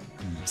the smell.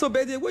 So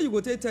by the way you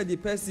go tell the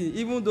person,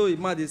 even though he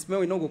mad the smell,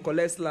 we not go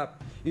collect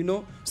slap. You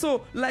know.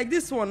 So like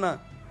this one now.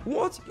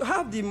 Don't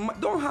have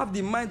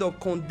the mind of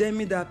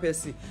condemning that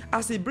person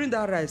as he bring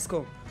that rice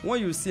come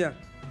when you see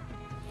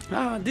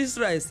am this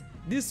rice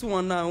this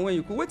one now when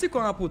you cook wetin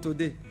come happen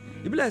today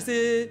e be like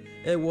say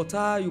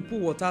water you put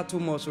water too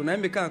much so na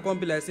make am come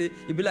be like say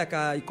e be like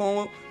e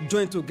come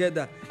join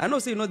together. I know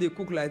say you no dey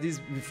cook like this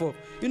before,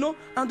 you know,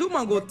 and the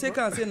woman go take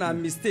am say na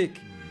mistake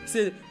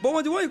say, but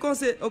when the one you come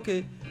say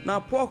okay na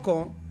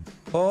popcorn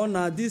or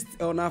na this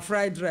or na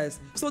fried rice,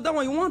 so that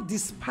one you wan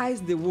despise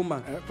the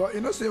woman. But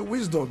you know say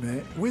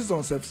wisdom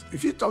wisdom sef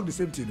if you talk the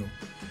same thing,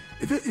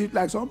 if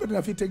like some people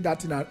if you take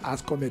that thing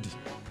as comedy,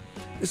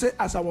 you say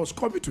as I was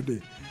coming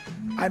today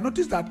I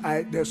noticed that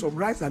there's some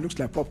rice that looks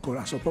like popcorn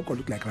and some popcorn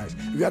look like rice.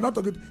 We are not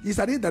talking, it's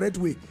an indirect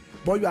way,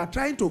 but you are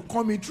trying to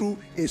come in through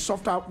a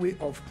softer way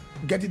of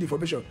getting the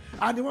information.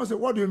 And the one say,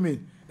 what do you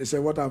mean? They say,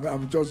 what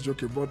I'm just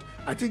joking, but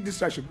I think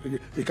this rice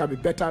it can be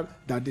better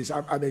than this.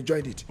 I'm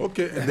enjoying it.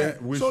 Okay,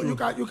 then so you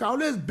can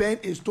always bend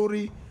a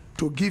story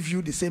to give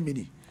you the same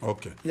meaning.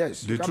 Okay.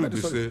 Yes. The truth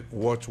is say,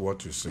 watch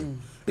what you say.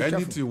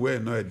 Anything where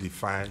not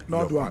edify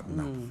your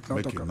partner,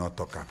 make you not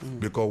talk.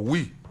 Because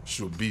we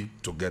should be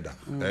together.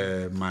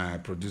 My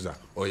producer,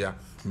 Oya,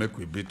 make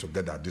we be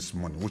together this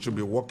morning. We should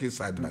be working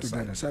side by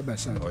side. Side by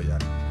side. Oya.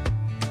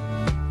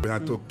 We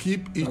have to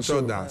keep each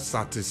other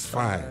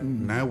satisfied.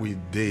 Now we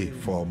day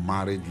for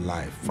married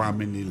life,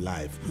 family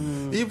life.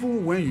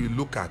 Even when you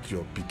look at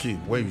your pikin,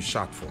 when you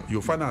shout for,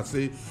 you find out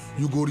say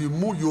you go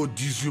remove your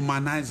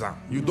deshumanizer.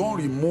 You don't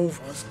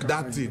remove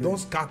that thing. Don't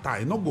scatter.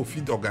 You not go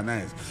fit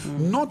organize.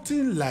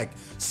 Nothing like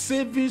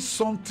saving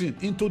something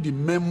into the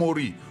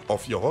memory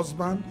of your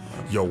husband,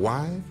 your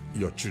wife,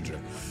 your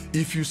children.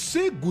 If you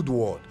say good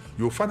word,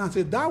 you'll find out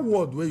say that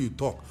word where you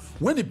talk.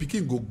 When the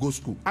pikin go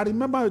school, I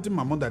remember everything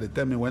my mother they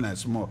tell me when I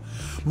small.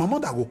 My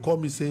mother go call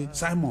me say,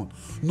 Simon,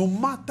 no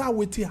matter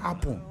what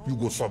happen, you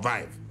go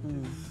survive.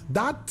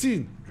 That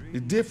thing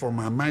It day from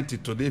my mind till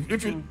today.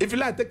 If you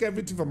like take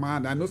everything from my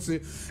hand, I know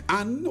say,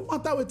 and no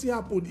matter what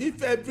happen,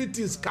 if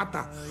everything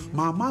scatter,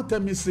 my mama tell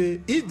me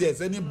say, if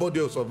there's anybody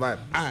who survive,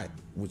 I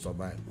will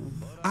survive.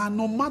 And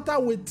no matter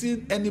what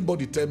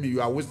anybody tell me,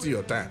 you are wasting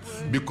your time,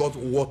 because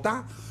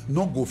water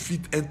no go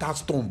fit enter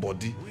stone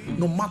body.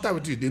 No matter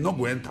what they not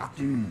go enter.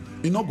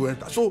 It not go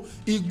enter. So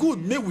it good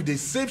make we dey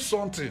save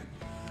something.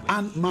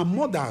 And my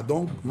mother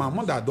don't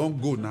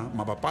go now,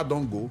 my papa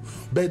don't go.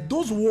 But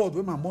those words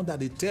when my mother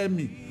they tell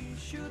me,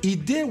 he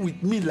dey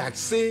with me like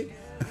say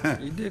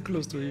He dey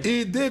close to you.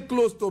 he dey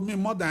close to me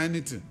more than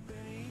anything.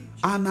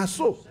 And na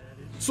so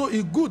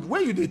it good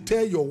when you dey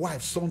tell your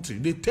wife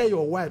something, they tell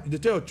your wife, they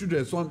tell your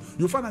children something,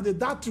 you find out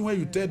that thing when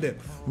you tell them.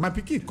 My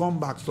pikin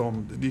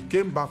they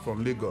came back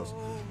from Lagos.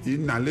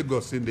 In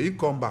Lagos in he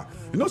come back.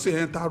 You know say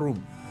enter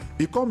room.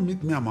 He come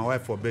meet me and my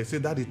wife for bed. Say,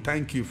 Daddy,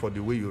 thank you for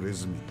the way you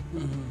raised me.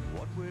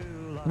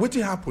 What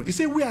happened? He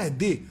say, where I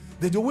dey?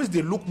 They always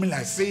they look me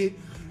like say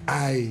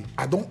I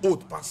don't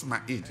old past my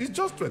age. It's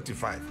just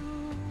 25.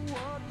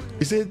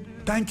 He said,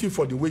 thank you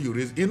for the way you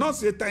raised. He not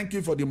say thank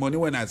you for the money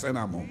when I send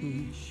him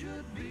home.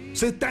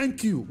 Say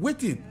thank you.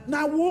 Waiting.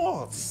 Now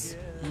words.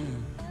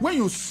 When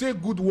you say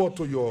good word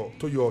to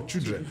your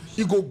children,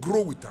 you go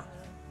grow with them.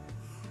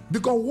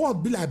 Because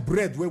word be like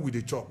bread where we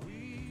dey chop.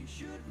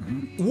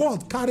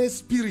 Word carry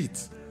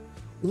spirit.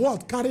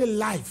 Word carry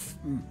life.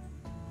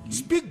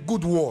 Speak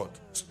good word.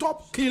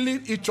 Stop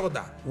killing each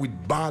other with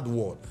bad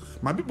word.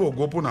 My people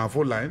go open our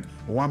phone line.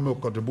 One more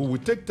contribute. We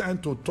take time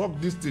to talk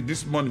this thing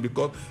this morning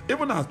because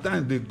even as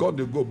time they go,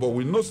 but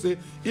we know say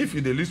if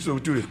you dey listen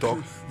to we talk,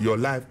 your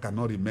life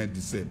cannot remain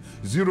the same.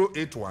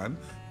 081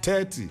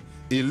 30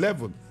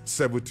 11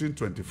 17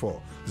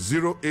 24.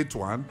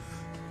 081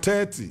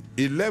 30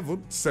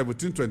 11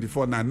 17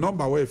 24. Now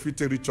number where if you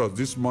take reach us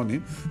this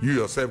morning, you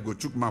yourself go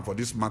chook man for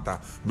this matter.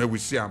 May we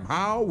see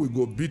how we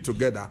go be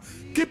together,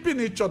 keeping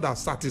each other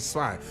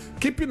satisfied,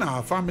 keeping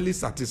our family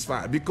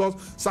satisfied, because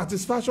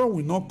satisfaction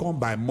will not come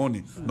by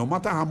money. No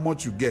matter how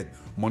much you get,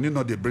 money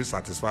not they bring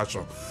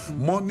satisfaction.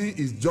 Money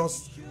is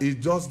just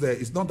there.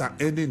 It's not an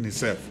end in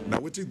itself. Now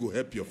what will go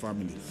help your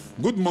family?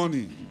 Good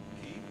morning.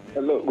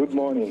 Hello, good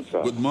morning,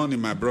 sir. Good morning,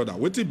 my brother.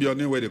 What will be your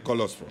name where they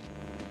call us from?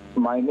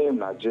 My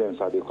name is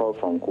James. I dey call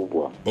from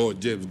Kubwa. Oh,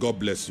 James, God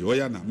bless you. Oh,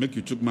 yeah, now make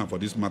you chook man for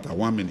this matter.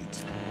 1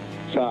 minute.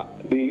 Sir,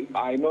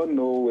 I don't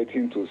know what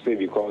to say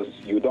because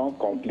you don't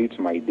complete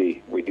my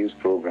day with this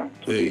program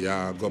today. Hey,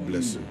 yeah, God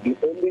bless you.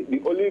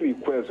 The only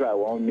request I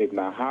want to make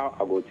now how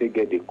I will take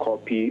get the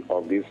copy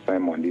of this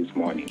sermon this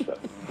morning, sir.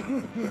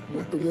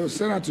 We'll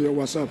send it to your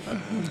WhatsApp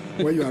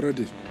when you are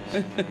ready.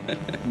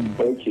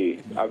 Okay.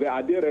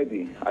 Are they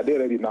ready? Are they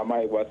ready? Now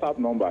my WhatsApp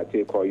number I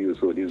take call you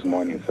so this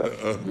morning, sir.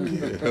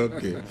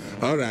 Okay.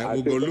 All right.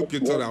 We'll go look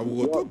into that.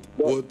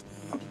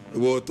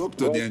 We'll talk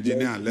to the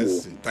engineer and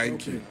let's see.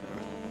 Thank you.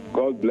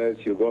 God bless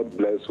you. God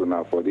bless you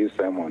now for this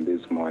sermon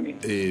this morning.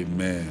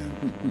 Amen.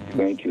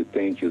 Thank you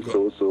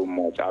so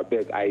much. I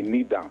beg, I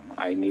need them.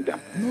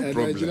 No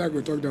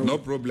problem. No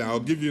problem. I'll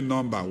give you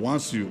number.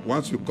 Once you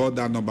call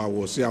that number,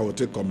 we'll see. I will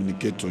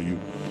communicate to you.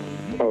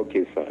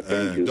 Okay, sir.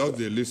 Thank you. Just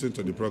listen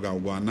to the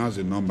program. We'll announce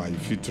the number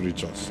if you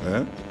reach us.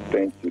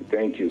 Thank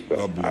you, sir.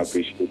 God bless. I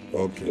appreciate it.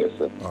 Okay. Yes,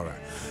 sir. All right.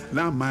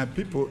 Now, my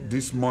people,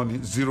 this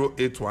morning,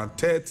 081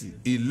 30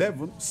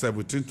 11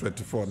 17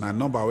 24. Now,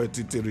 number where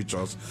TT reach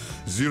us,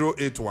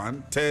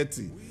 081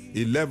 30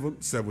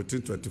 11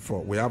 17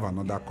 24. We have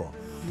another call.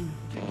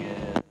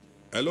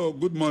 Hello,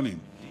 good morning.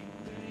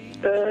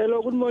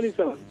 Hello, good morning,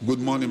 sir. Good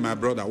morning, my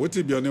brother. What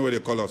will be your name where they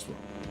call us from?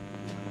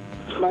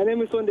 My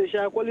name is Sunday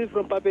Shah, calling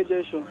from Pape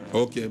Junction.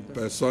 Okay,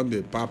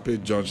 Sunday,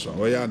 Pape Junction.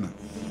 Oh, yeah, now.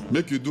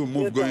 Make you do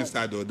move, yes, go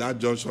inside of that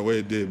junction where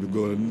you did,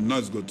 because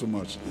noise go too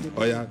much.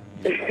 Oh, yeah?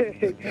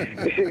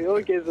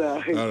 Okay,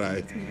 sir. All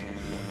right.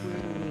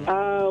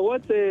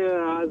 What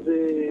has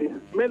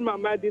made my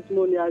mind this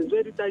morning, I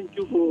very thank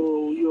you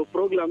for your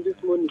program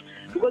this morning,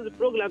 because the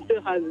program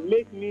has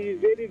made me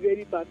very,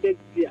 very perfect.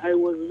 I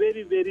was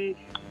very, very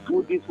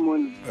good this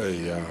morning.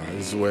 Yeah,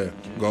 it's well.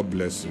 God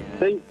bless you.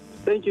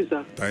 Thank you,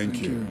 sir.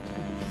 Thank you.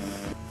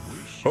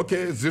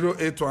 Okay,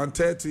 081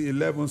 30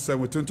 11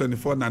 17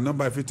 24. Now,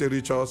 number if you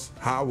reach us,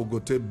 how we go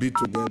to be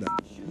together.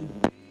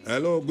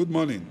 Hello, good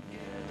morning.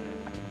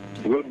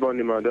 Good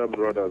morning, my dear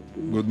brothers.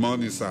 Good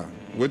morning, sir.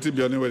 What will be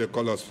your name where they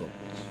call us from?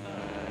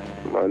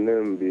 My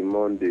name be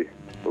Monday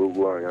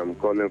Ogwang. I'm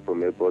calling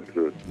from Airport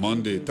Road.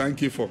 Monday,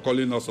 thank you for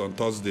calling us on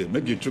Thursday.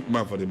 Make you chook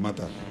man for the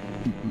matter.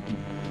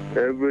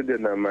 Every day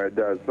now, my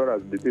dad, as far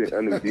as the thing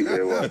NDA.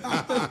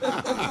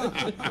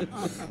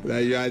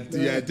 You are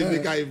a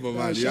typical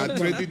informant. You are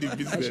trading the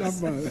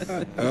business.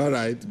 All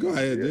right, go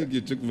ahead. Yeah. Make you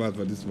chook man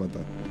for this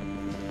matter.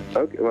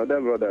 Okay,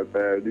 madam brother,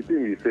 the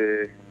thing we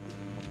say,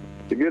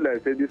 if you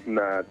like say this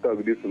na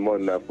talk this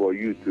morning for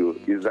you too,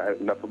 is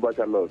na for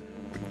bachelors.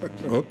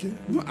 Okay.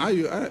 No, are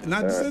you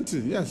not the same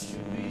thing? Yes.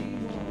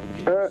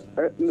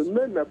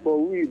 Men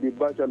for we the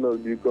bachelors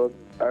because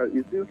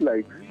it seems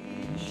like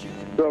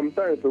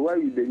sometimes why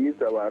we they miss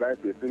our right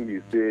person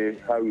we say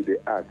how we they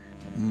act.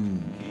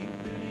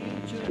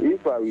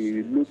 If I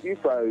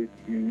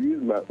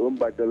use my own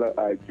bachelor,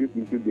 I trip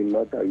into the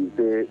matter, you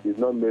say it's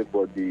not made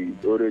for the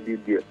already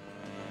there.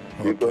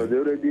 Okay. Because they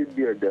already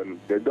there, them,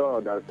 they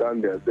don't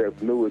understand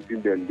themselves, know what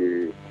then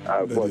they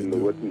avoid, know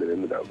what they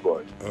don't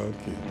avoid.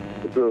 Okay.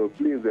 So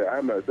please, I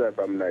myself,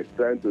 I'm like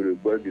trying to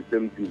request the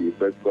same thing the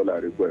first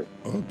caller request.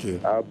 Okay.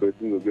 Our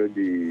person will get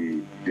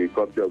the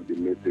copy of the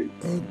message.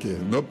 Okay,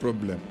 no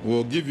problem.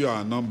 We'll give you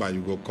our number,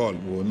 you go call.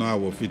 We'll know how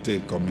we'll fit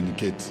it,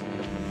 communicate.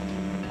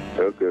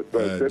 Okay, so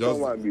second just-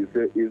 one, you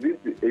say, is it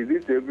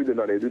every day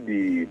that they do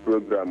the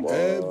program? Or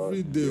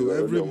Every day,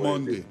 every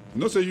Monday.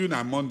 No say you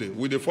na Monday.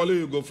 We dey follow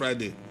you go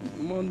Friday.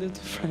 Monday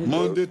to Friday.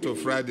 Monday to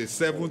Friday,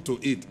 7 to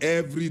 8,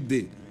 every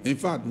day. In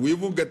fact, we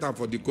even get am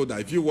for decoder.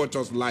 If you watch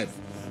us live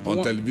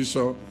on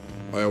television,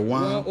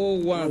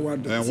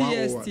 101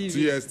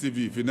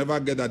 TSTV. If you never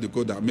get that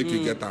decoder, make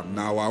you get am.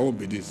 Now our own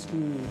be this.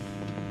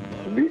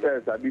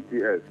 BS or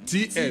BTS?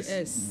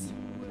 TS.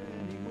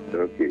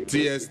 Okay.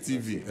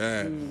 TSTV.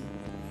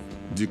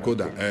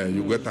 Decoder.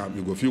 You get am.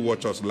 You go fit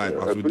watch us live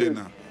as we dey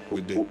now.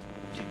 We dey.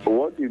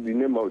 What is the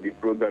name of the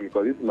program?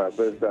 Because this is my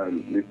first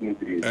time listening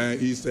to it.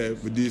 It's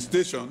the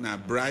station na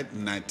Bright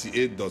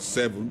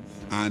 98.7,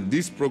 and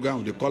this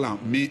program they call am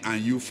Me and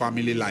You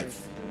Family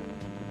Life.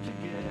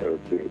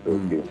 Okay.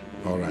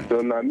 All right.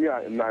 So now me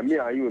and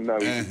you now.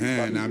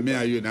 Now me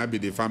and you now be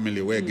the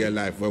family where get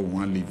life where we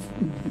want live.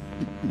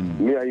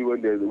 Me and you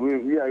when they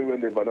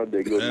not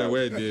they go now.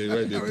 Where they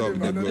talk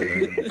they go.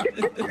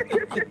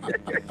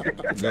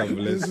 God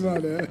bless. This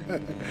one,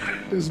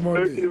 this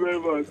Monday. Thank you very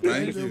much.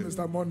 Thank you,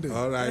 Mr. Monday.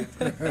 All right.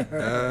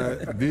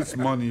 This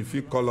morning, if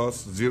you call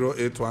us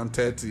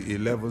 08130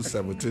 11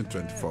 17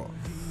 24.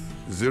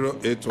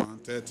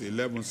 08130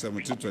 11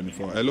 17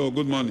 24. Hello,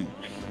 good morning.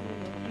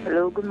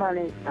 Hello, good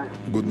morning, sir.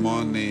 Good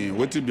morning.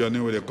 What is your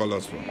name? Where they call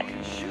us from?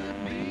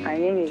 My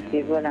name is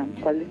Deborah. I'm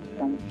calling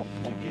from.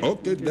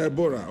 Okay,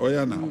 Deborah. Oh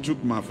yeah, now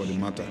Chukma for the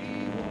matter.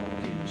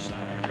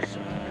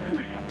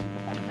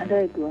 How do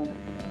I go?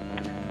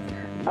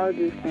 All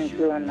these things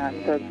go on at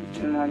talk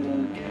this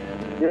morning.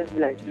 Just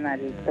like now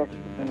they talk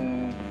to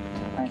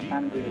my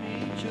family.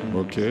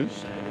 Okay.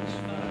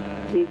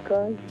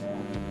 Because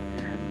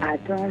I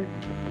don't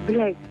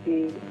like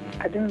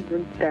I don't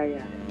even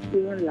tire.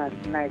 Even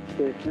last night,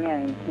 just me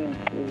and him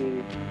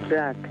we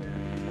drag.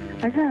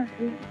 I can't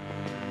see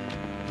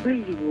where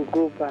you will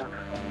go back.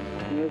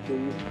 You go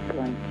use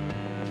point.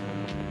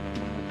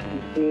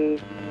 You say,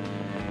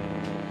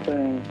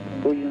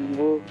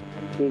 Oyinbo,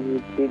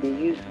 they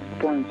use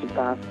points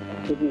back.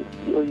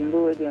 Oyinbo,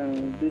 where they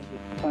do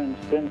the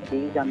points, then they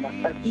use them back.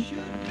 But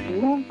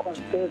you won't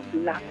compare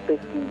black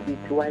person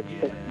with white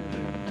person.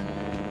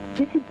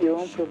 This is your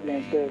own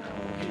problem, sir.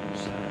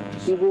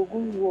 You go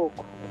good work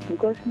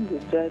because you go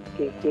drive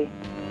keke.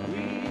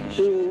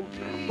 So,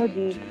 what do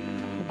you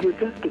go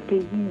drive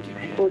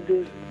keke? All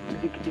those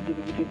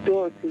the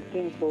doors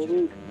again for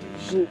road.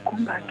 You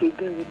come back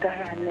again with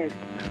tiredness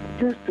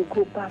just to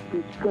go back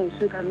with points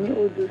so that me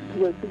all those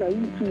words so that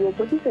you to your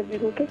body said you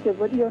go get your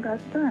body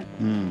understand.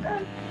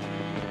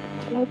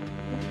 But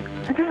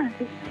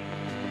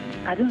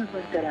I don't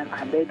even tell them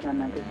I beg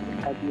Mama,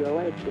 I be your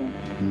wife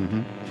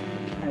then.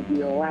 I be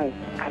your wife.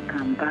 I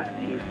can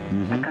back you.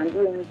 I can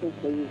do anything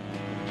for you.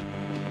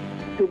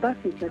 To back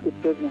is not a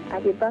problem. I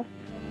dey back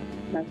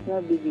my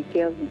small baby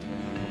Kelvin.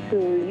 So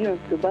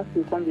to back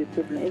will come be a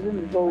problem.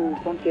 Even before we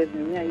come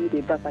Kelvin, me and you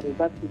dey back at the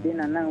back today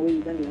and now where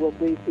you don't work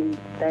where you say you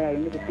tired,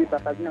 you need to see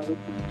Papa now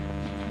waiting.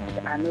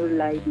 I no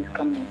like this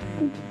kind of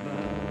thing.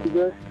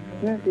 Because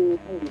you know say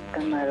this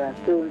camera,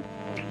 so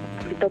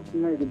the top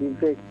noise will be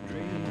very.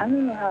 I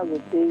don't know how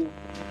to say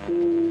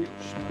this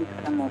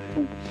kind of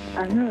thing.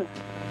 I know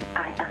I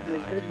am a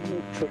very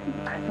new person.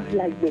 I don't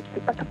like this.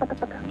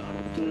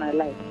 In my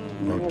life.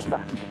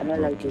 Never. I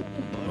don't like this.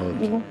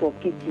 Even for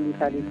kitchen,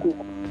 if I cook.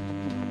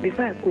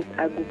 Before I cook,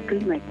 I go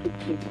clean my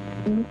kitchen.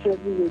 Make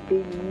every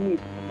day neat.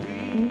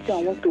 If I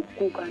want to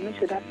cook, I make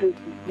sure that place is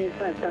clean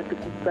before I start to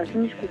cook. If I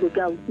finish cooking,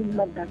 I will still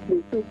mop that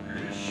place. So,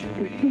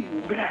 the thing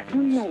is, I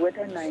don't know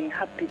whether I'm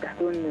happy, I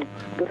don't know.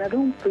 But I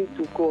don't pray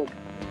to God.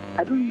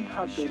 I don't know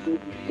how to do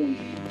this thing.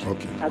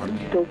 Okay. I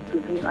don't talk to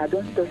him. I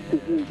don't talk to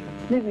him.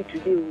 Maybe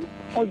today,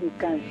 all the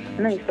time.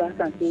 Now if I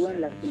can say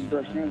one last thing,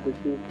 brush, now go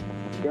say,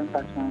 don't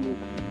pass one week.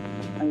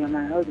 And you're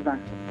my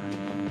husband.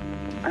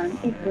 And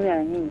if me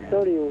and him,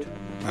 sorry, me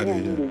and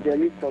him dey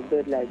jolly for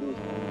bed like this,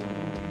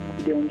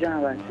 we dey enjoy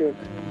ourselves.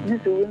 You know,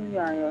 so when you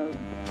and your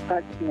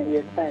partner,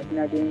 your spouse,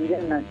 now they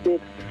enjoy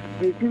themselves,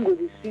 the thing go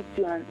dey sweet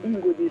you and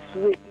him go dey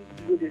sweat.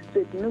 You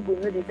know, go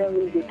know the time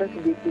when they talk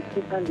to the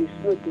kiss and the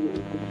sweat, the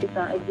kiss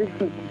and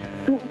everything.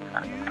 So,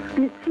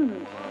 the thing,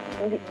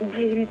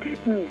 they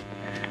irritate me.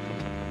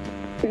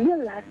 You know,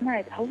 last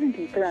night, I went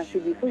to tell and say,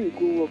 before you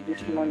go work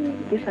this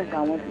morning, this time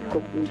I want to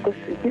cook because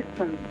this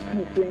some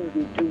things when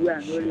you do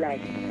I don't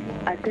like.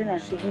 I tell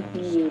and say, this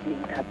thing here is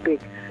a bed.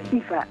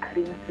 If I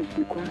arrange it,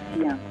 you can't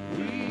see him.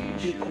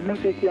 You come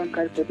out with your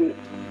car for the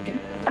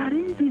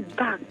arrange send it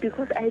back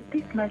because I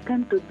take my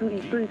time to do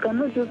it. So you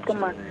cannot just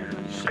come and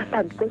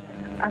scatter because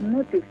I'm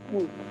not a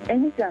fool.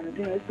 Anything I'm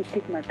doing, I have to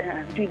take my time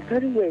and do it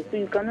very well. So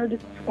you cannot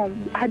just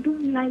come. I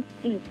don't like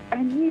it.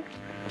 I need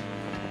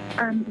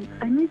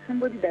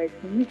somebody that is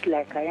neat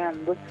like I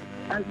am. But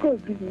as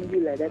God gives me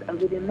you like that, I'm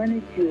going to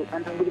manage you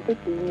and I'm going to put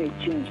you in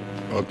a change.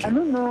 Okay. I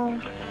don't know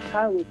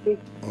how we take.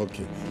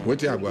 Okay.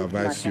 What I go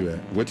advise you?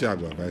 What I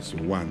go advise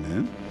you?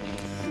 One,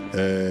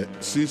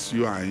 since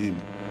you are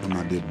him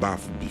on the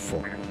bath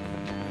before,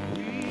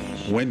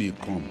 when he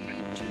come,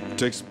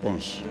 take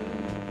sponge,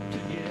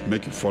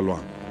 make you follow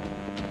him.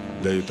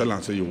 Then you tell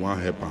him say you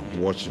want help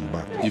him, watch him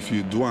back. If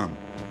you do him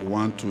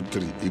 1, 2,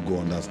 3, he go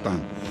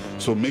understand.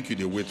 So make you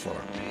dey wait for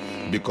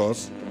him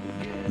because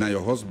now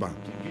your husband.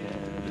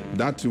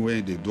 That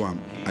way they do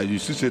him. And you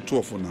see say two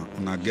of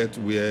una get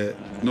where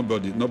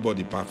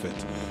nobody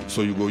perfect.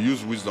 So you go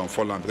use wisdom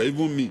follow him. Because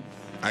even me,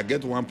 I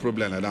get one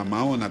problem like that.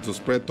 My own to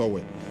spread towel.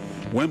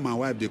 When my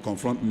wife they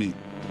confront me,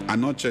 I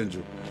not change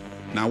you.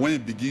 Now when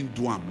it begin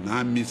do am,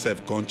 now me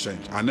self can't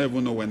change. I never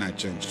know when I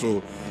change.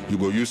 So you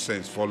go use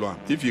sense, follow am.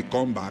 If you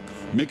come back,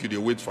 make you dey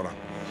wait for am.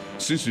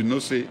 Since you know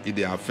say it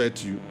dey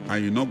affect you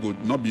and you not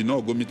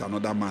go meet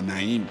another man, na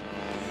him.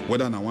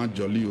 Whether I want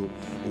jolly or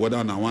whether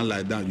I want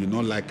like that, you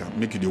not like am,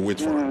 make you dey wait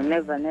for am.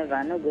 Never.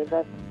 I no go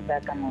ever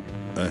that kind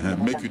of.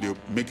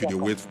 Make you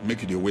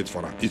dey wait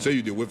for am. He say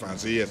you dey wait for am,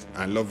 say yes,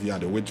 I love you, I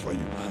dey wait for you.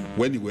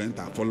 When you go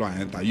enter, follow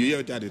and enter. You hear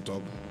what they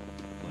talk?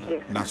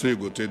 Now so you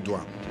go take do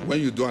am. When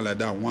you do am like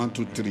that, 1,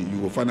 2, 3,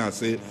 you go find out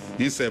say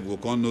himself go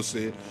come no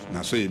say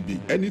now so it be.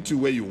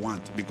 Anything where you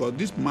want because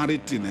this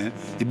married thing,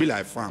 it be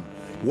like farm.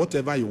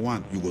 Whatever you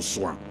want, you go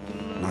swam.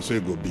 Now so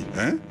it go be.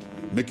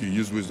 Make you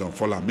use wisdom,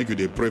 follow. Make you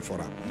they pray for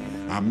her.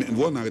 And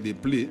when they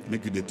play,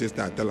 make you they taste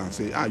that, tell and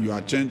say, you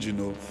are changing,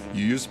 you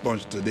use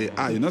sponge today.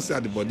 You know say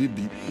how the body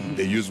be.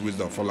 They use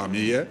wisdom, follow me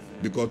here.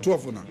 Because two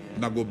of them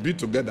now go be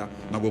together,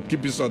 now go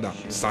keep each other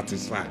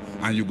satisfied.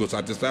 And you go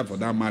satisfied for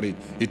that marriage.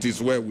 It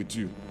is well with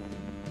you.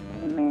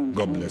 Amen.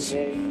 God bless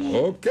you.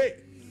 Okay.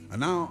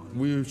 And now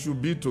we should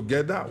be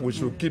together. We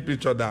should keep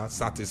each other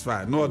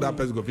satisfied. No other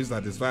person go feel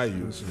satisfy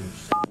you.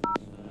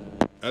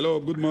 Hello,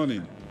 good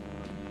morning.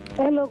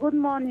 Hello, good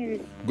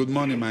morning. Good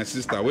morning, my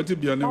sister. What be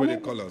your name? Where they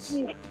call us?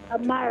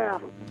 Amara.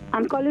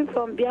 I'm calling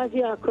from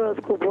Biaji across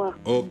Kubwa.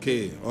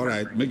 Okay, all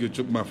right. Make you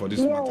choke for this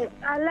matter. Yes,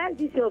 I like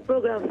this your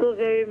program so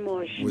very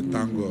much. We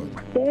thank God.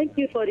 Thank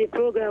you for the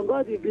program.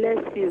 God will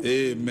bless you.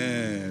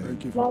 Amen.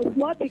 Thank you. Like,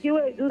 what pikin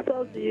when you do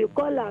something, you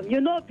call him. You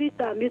know, beat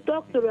him. You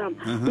talk to him.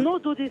 No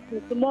do this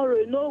tomorrow.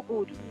 You no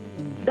good.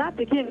 That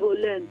pikin go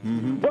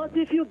learn. But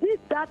if you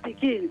beat that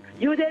pikin,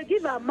 you dey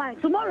give am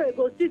mind. Tomorrow you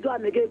go still do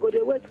am again. Go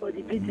dey wait for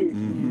the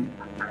beating.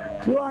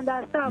 You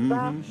understand,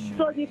 ba?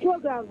 So the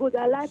program good.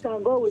 I like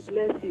and God will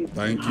bless you.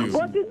 Thank you.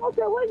 But you know,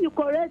 say when you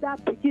correct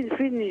that pikin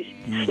finish,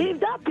 if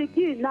that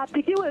pikin na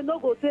pikin will no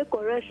go take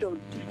correction,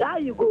 how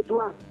you go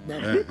do am?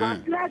 Because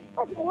like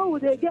what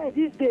would they get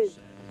these days?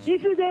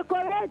 If you dey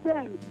correct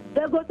them,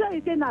 they go tell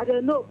you say na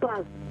they no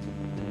pass.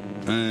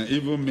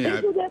 Even me.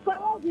 If you dey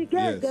correct the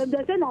girls, them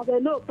they say na they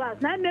no pass.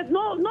 Now make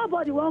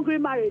nobody wan gree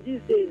marry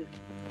these days.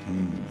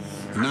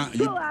 Now,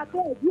 So I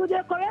beg, you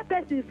dey correct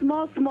person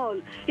small.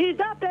 If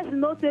that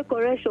person no take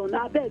correction,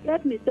 I beg,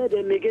 let me tell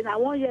them again. I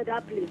wan hear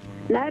that place.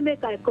 Now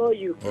make I call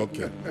you.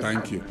 Okay,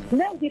 thank you.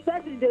 Make the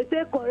person they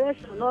take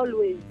correction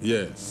always.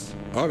 Yes.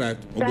 All right.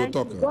 We'll go Thank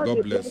talk. you.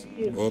 God bless.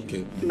 you.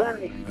 Okay.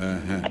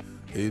 Bye.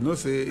 You know,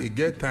 say, it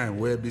get time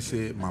where we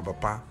say, my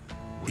papa,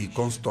 he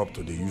can't stop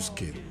to the use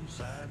cane.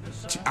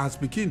 As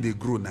pikin they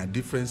grow in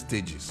different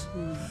stages.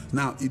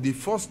 Now, in the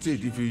first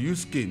stage, if you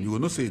use cane, you will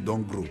not say it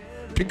don't grow.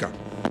 Pick up.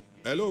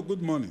 Hello,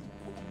 good morning.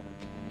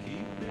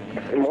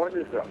 Good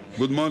morning, sir.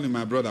 Good morning,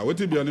 my brother. What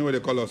will be your name where they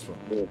call us from?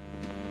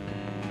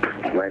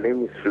 My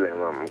name is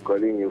Suleiman. I'm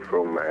calling you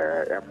from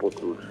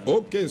Airport Road.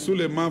 Okay,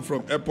 Suleiman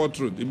from Airport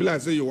Road. It be like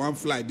say you want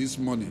fly this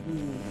morning.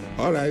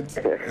 All right.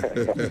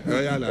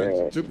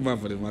 Chook man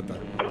for the matter.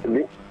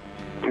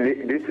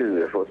 This is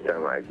the first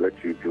time I got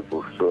you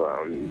people, so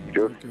I'm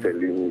just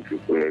telling you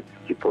people to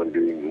keep on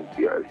doing it.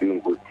 You are doing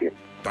good things.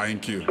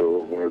 Thank you.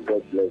 So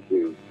God bless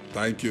you.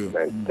 Thank you.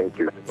 Thank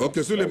you.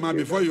 Okay, Suleiman,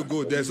 before you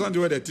go, there's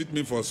something where they teach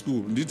me for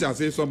school. Teacher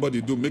say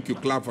somebody do, make you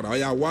clap for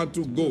that. I want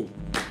to go.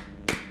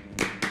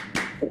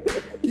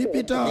 Keep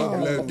it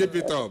up. Keep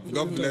it up.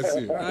 God bless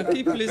you. And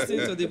keep listening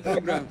to the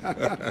program.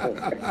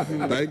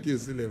 Thank you,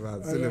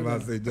 Suleiman.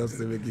 Suleiman say just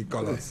to make it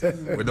call us.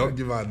 We don't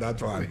give her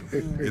that one.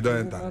 You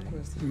don't enter.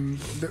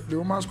 The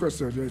woman's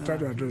question, you try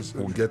to address.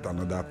 We'll get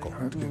another call.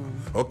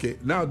 Okay.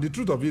 Now, the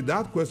truth of it,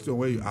 that question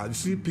where you are, you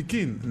see,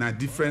 Pekin, na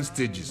different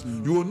stages.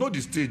 You will know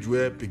the stage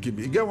where Pekin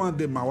be. You get one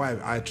day, my wife,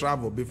 I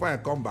travel. Before I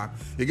come back,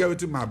 you get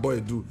what my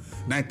boy do.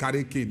 Now I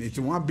carry cane. It's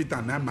one bit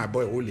and now my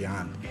boy hold your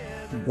hand.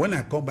 When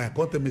I come back, I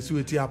come tell me see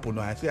what happen.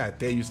 I say, I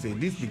tell you, say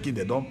this pikin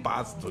they don't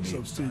pass to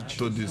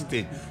the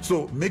stage.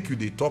 So make you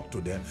they talk to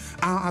them.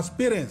 And as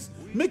parents,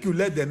 make you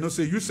let them know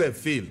say you say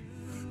fail.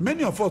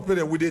 Many of us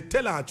parents, we they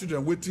tell our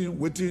children waiting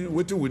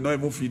we not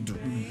even fit do.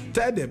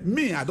 Tell them,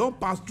 me, I don't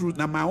pass through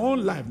now my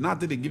own life. Now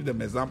they give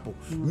them example.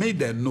 Make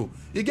them know.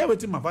 You get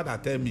what my father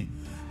tell me.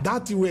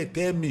 That way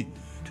tell me.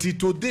 Till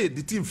today,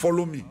 the team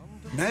follow me.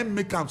 Now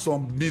make am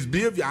some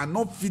misbehavior. I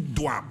not fit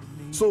do am.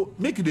 So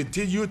make they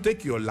tell you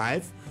take your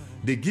life.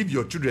 They give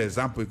your children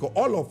example. Because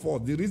all of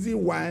us, the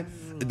reason why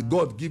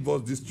God give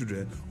us these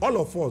children, all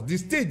of us, the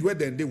stage where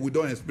then we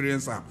don't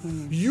experience them.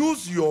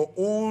 Use your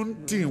own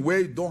thing where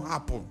it don't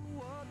happen.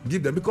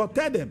 Give them, because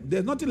tell them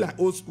there's nothing like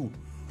old school.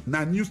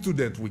 Now new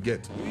students we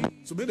get.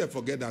 So may they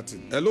forget that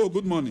thing. Hello,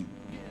 good morning.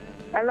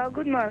 Hello,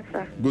 good morning,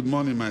 sir. Good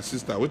morning, my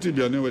sister. What is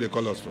your name? Where they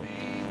call us from?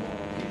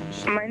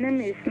 My name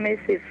is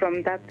Mercy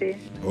from Dape.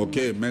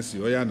 Okay, Mercy.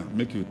 Oyana,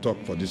 make you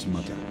talk for this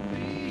matter.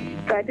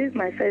 So this is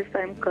my first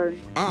time calling.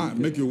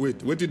 Make you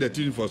wait. Wait till the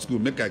teaching for school.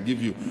 Make I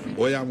give you.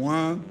 Oya,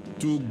 1,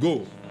 2,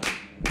 go.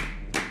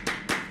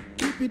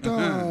 Keep it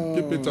up.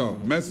 Keep it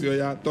up. Mercy,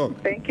 Oya,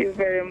 talk. Thank you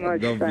very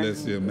much. God sir.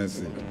 bless you,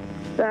 Mercy.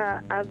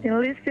 Sir, I've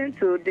been listening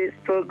to this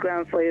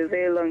program for a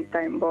very long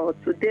time,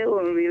 but today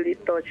won't really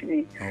touch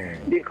me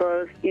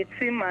because it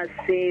seems as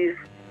if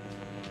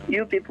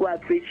you people are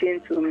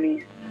preaching to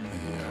me.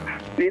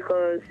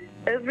 Because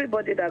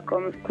everybody that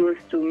comes close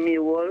to me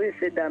will always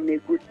say that I'm a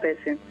good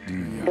person.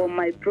 But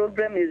my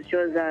problem is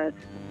just that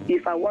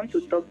if I want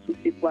to talk to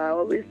people, I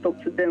always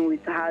talk to them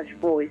with a harsh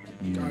voice.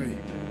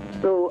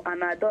 So,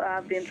 and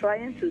I've been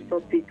trying to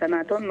stop it, and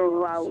I don't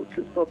know how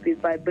to stop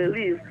it. But I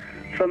believe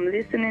from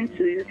listening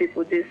to you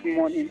people this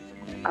morning,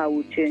 I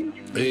will change.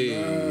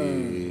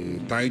 Hey,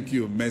 thank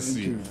you,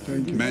 Mercy.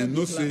 Thank you. Man,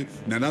 no say,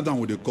 another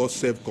one they call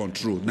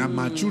self-control. Now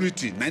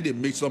maturity, now they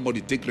make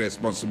somebody take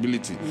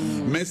responsibility.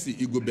 Mercy,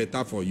 it go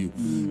better for you.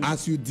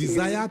 As you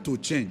desire to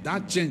change,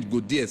 that change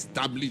go dey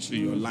established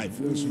in your life.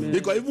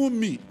 Because even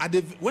me,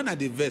 when I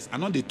dey vex, I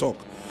know they talk.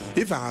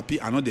 If I happy,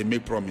 I know they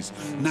make promise.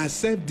 Now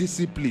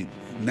self-discipline,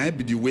 now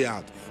be the way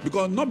out.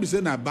 Because not be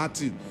saying a bad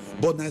thing,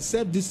 but now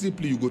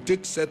self-discipline, you go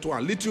take settle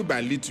and little by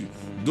little,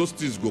 those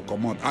things go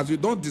come out. As you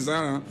don't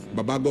desire,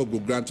 Baba God go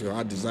grant your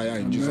heart desire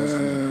in Jesus'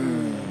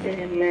 name.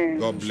 Amen.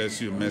 God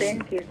bless you, Mercy.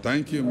 Thank you.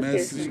 Thank you,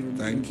 Mercy.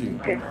 Thank you.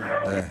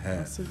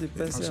 So the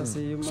person I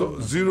say you So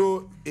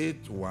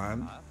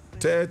 081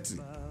 30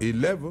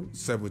 11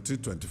 17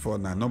 24.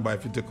 Now, number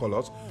if you take call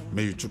us,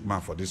 may you chook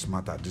man for this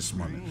matter this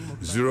morning.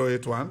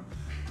 081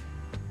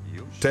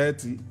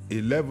 30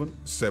 11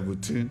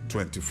 17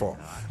 24.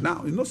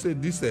 Now, you know, say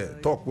this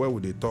talk where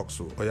would they talk?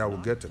 So, I will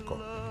get a call.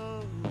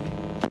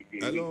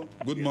 Hello,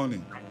 good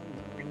morning.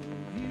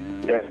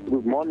 Yes,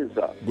 good morning,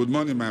 sir. Good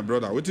morning, my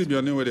brother. What is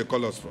your name where they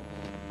call us from?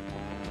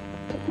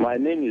 My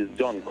name is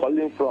John,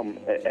 calling from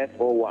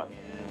FO1.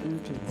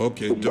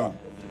 Okay, John.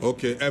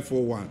 Okay,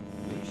 FO1.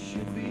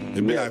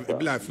 It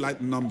be like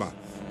flight number.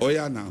 Oh,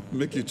 yeah, now,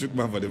 make you chook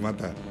man for the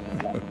matter.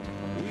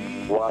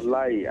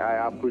 Wallahi,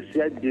 I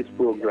appreciate this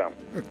program.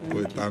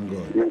 We thank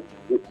God.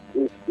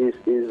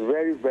 It's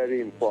very,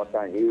 very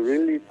important. It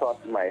really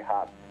touched my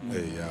heart.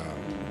 Yeah.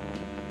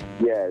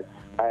 Yes,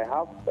 I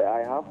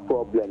have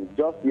problems.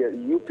 Just here,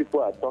 you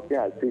people are talking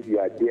as if you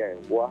are there.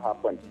 What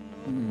happened?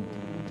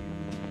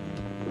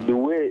 The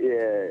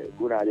way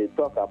when they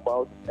talk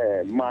about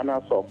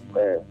manners of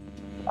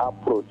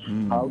approach,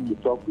 how to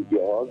talk with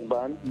your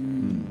husband.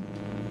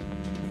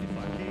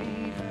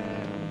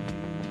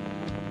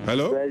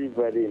 Hello? Very,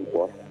 very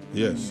important.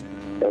 Yes.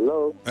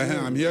 Hello?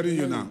 I'm hearing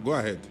you now. Go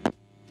ahead.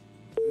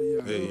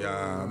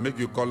 Make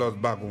you call us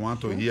back. We want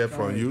to hear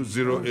from you.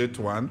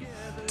 081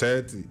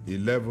 30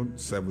 11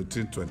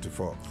 17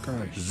 24.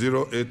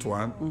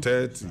 081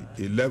 30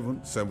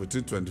 11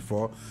 17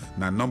 24.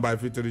 Now, number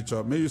if you to reach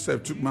out. May you say,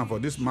 Chukman, for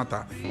this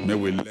matter, may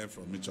we learn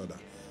from each other.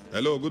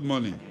 Hello, good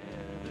morning.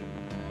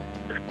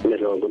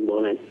 Hello, good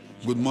morning.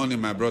 Good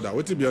morning, my brother.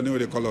 What is your name where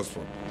they call us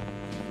from?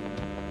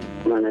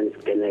 My name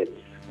is Kenneth.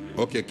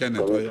 Okay,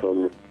 Kenneth. Calling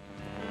from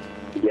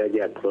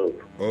Georgia Club.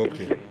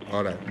 Okay,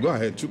 all right. Go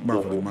ahead,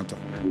 Chukman, for the matter.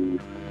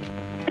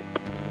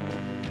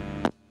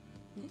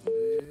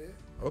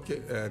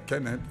 Okay,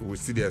 Kenneth, we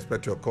still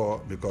expect your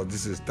call because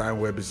this is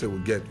time where we say we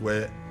get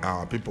where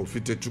our people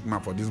fit take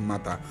Chukman for this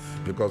matter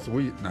because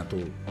we need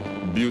to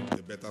build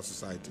a better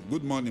society.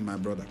 Good morning, my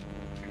brother.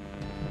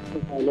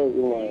 Hello,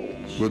 good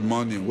morning. Good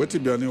morning. What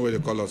is your name where they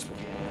call us from?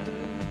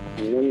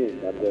 My name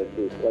is Abdul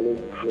calling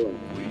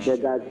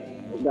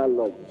from that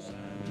Lodge.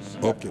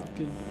 Okay.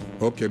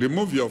 Okay,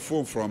 remove your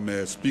phone from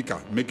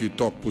speaker. Make it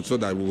talk so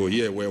that we will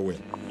hear well.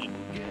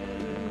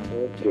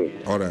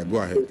 Okay. All right, go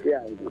ahead.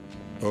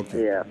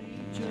 Okay. Yeah.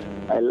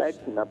 I like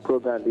the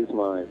program this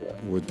morning.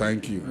 Well,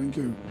 thank you. Thank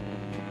you.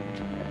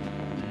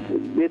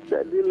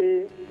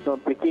 Basically, some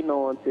people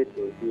don't wanted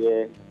to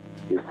hear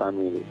his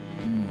family.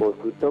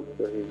 But to talk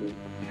to him,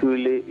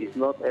 truly, it's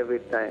not every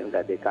time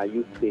that they can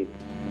use faith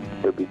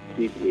to be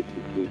treat a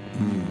disease.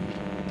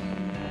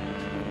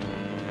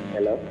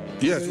 Hello?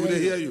 Yes, we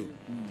hear you.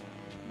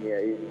 Yeah,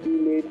 it's too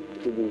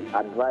late to be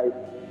advised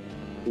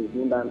to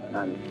do that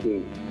and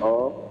change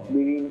or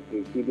giving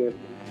a serious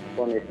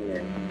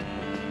punishment.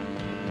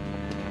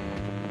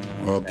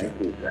 Okay.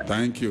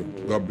 Thank you.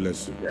 God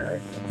bless you.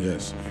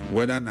 Yes.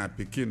 Whether na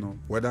pikin,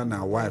 whether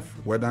na wife,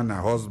 whether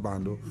na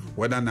husband,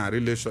 whether na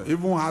relation,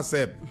 even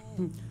herself.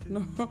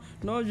 No,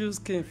 not use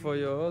cane for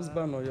your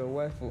husband or your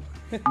wife.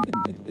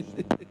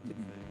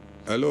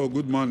 Hello,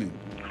 good morning.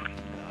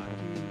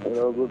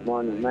 Hello, good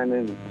morning. My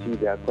name is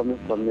Chidi. I'm coming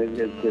from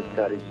Nigeria State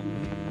Parish.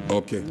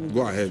 Okay,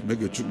 go ahead.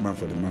 Make a chook man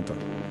for the matter.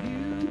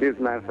 This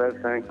is my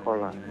first time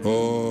caller.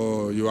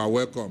 Oh, you are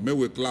welcome. May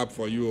we clap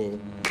for you.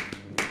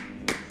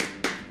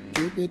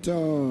 Keep it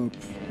up.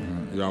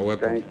 You are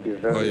welcome. Thank you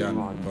very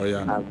much. Oh,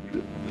 yeah.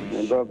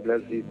 And God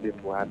bless these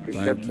people. I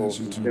appreciate for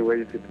the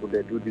way people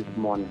they do this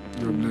morning.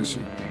 God bless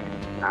you.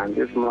 And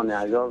this morning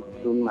I just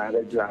do my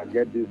radio. I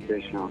get this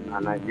station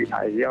and I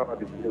hear all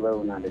the people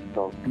when they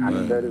talk.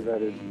 And very,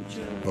 very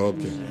good.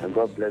 Okay. And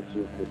God bless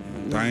you.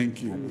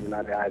 Thank you. And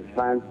I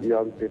advance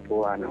young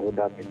people and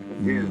older people.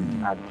 This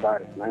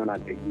advice now I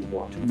take you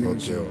on.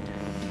 Okay.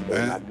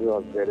 That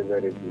was very,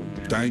 very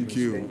good. Thank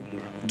you.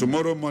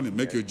 Tomorrow morning,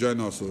 make you join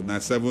us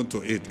on 7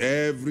 to 8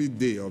 every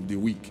day of the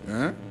week.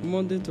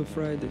 Monday to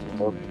Friday.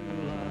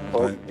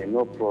 Okay,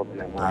 no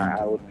problem.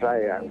 I will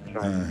try.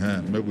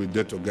 Maybe we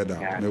do together.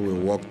 Maybe we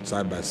work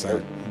side by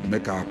side.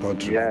 Make our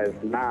country. Yes,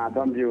 nah,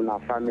 don't be in a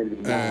family.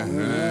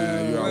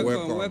 You are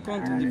welcome.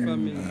 Welcome to the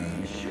family.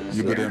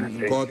 You got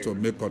them call to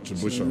make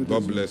contribution.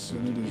 God bless you.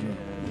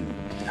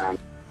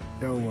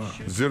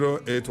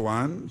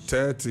 081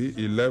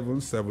 30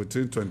 11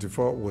 17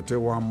 24. We'll take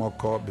one more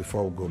call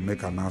before we go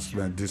make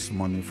announcement this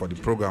morning for the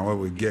program where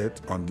we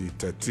get on the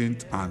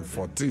 13th and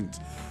 14th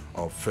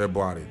of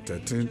February.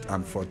 13th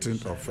and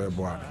 14th of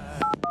February.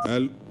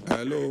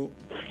 Hello.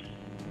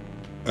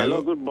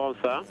 Hello, good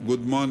morning, sir.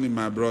 Good morning,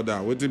 my brother.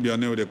 What is your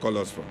name they call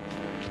us from?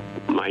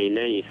 My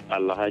name is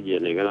Allahaji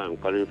Negala. I'm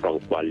calling from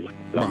Kwali,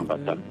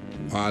 Lambata.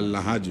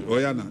 Allahaji. Oh,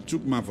 yeah,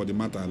 Chukma for the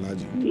matter,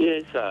 Allahaji.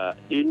 Yes, sir.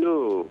 You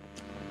know,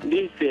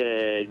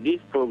 this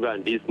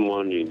program this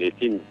morning, the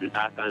thing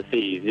I can say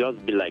is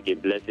just be like a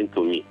blessing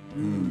to me.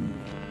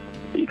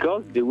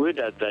 Because the way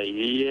that I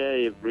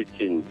hear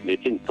everything, the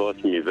thing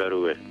taught me very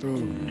well.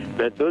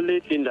 But the only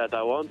thing that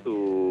I want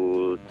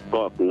to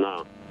talk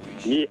now,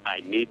 I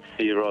need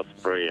serious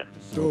prayer.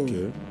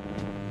 Okay.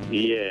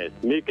 Yes,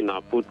 making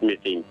put me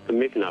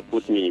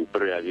in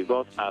prayer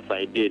because as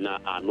I did now,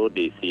 I know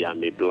they see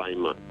I'm a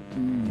blind man.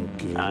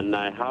 Okay. And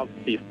I have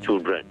 6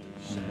 children.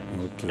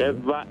 Okay.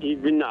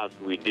 Even as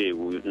we did,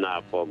 we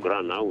now for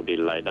grand now we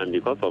lie down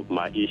because of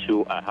my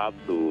issue. I have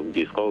to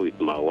discuss with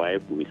my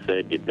wife. We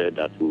said the bed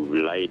that we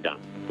will lie down,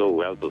 so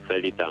we have to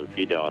sell it and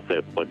feed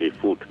ourselves for the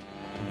food.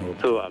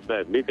 Okay. So I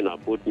beg, making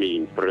put me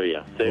in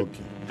prayer, so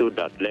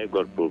that let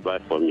God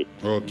provide for me.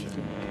 Okay.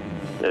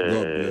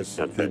 God bless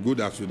you. It's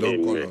good as you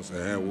don't call us.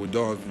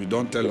 We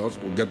don't tell us.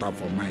 We get up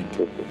for mind.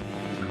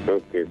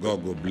 Okay.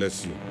 God will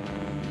bless you.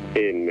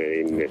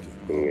 Amen.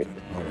 Okay.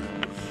 All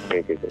right.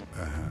 Thank you, sir.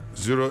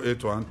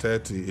 081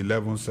 30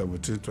 11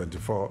 17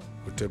 24.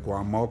 We take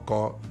one more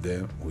call,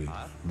 then we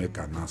make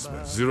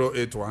announcement.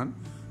 081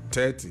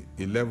 30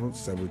 11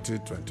 17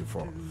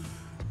 24.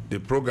 The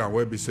program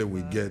where we say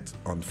we get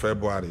on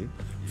February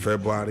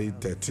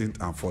 13th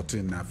and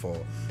 14th. Now for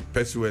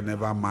person who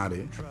never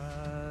married,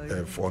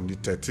 on the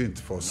 13th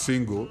for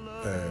single,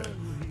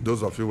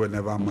 those of you who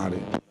never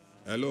married.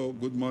 Hello,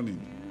 good morning.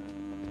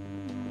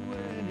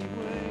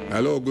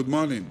 Hello, good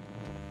morning.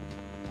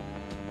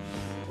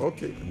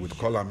 Okay, we'll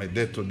call them a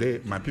day today.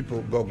 My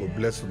people, God will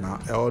bless you now.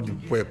 All the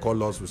people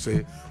call us will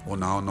say, "Oh,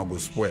 now not go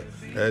spoil."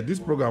 This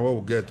program where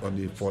we get on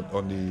the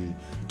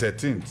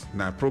 13th.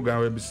 Now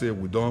program where we say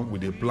we don't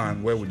with a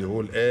plan where we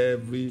hold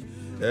every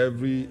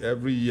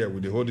year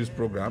we hold this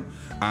program,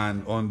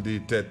 and on the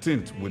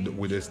 13th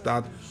we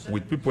start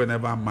with people who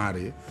never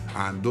marry,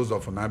 and those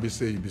of Nabi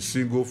say you be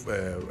single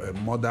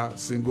mother,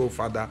 single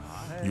father,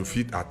 you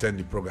fit attend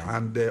the program,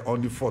 and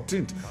on the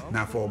 14th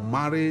now for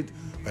married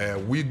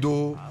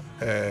widow.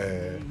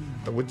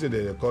 What do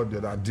they call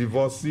that?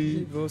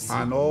 Divorcee,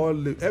 and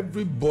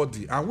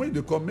everybody. And when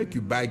they come, make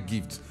you buy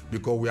gifts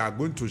because we are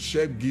going to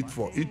share gifts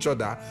for each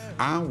other,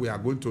 and we are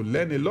going to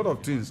learn a lot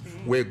of things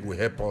where it will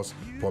help us.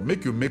 For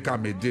make you make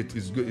them a date.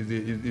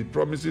 It's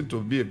promising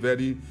to be a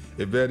very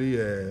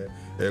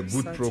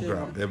good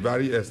program, a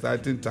very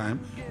exciting time.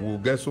 We'll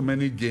get so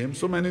many games,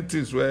 so many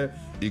things where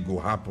it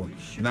will happen.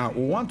 Now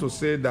we want to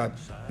say that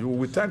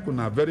we thank you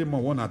very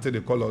much. One at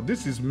the color.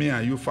 This is me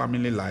and you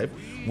family life.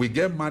 We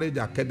get Marriage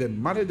Academy.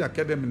 Marriage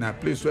Academy in a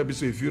place where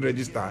so if you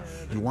register,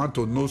 you want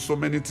to know so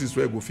many things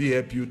where will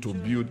help you to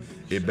build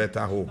a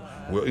better home.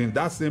 Well, in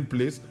that same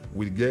place,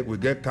 we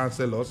get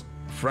counselors.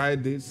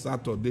 Friday,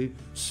 Saturday,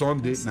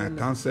 Sunday, now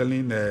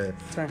counseling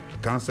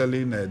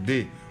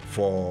day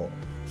for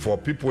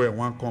people who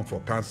want to come for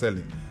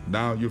counseling.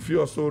 Now you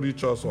feel also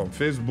reach us on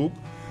Facebook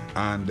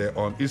and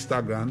on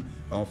Instagram.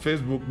 On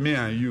Facebook, me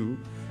and you,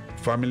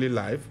 Family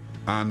Life,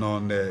 and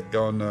on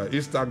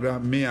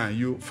Instagram, me and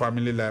you,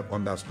 Family Life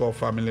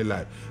 _Family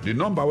Life. The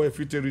number where if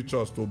you reach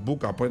us to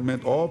book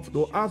appointment or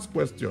to ask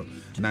questions,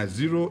 now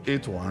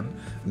 081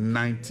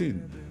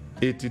 19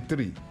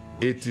 83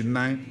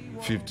 89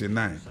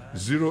 59.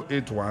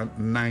 081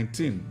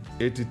 19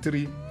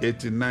 83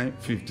 89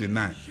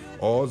 59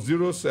 or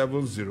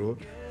 070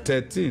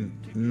 13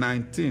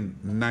 19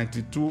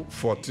 92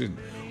 14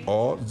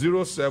 or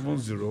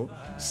 070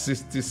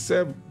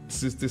 67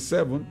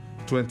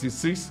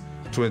 26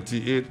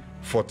 28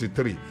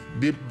 43.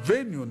 The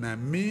venue na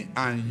me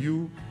and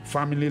you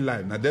family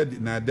life. Now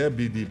there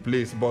be the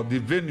place, but the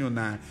venue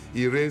na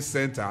Erase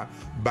Center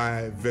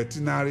by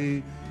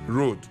Veterinary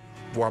Road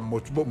for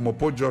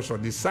Mopo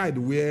Junction, the side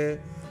where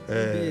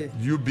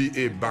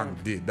UBA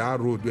Bank did, that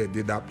road where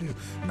did that place.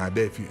 Now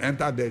there, if you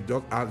enter there,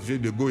 just as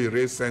you go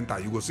Erase Center,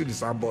 you go see the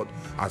signboard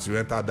as you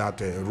enter that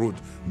road.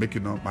 Make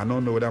it up. I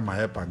don't know whether my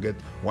help and get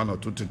one or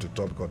two things to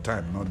talk because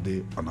time not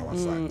there on our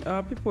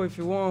side. People, if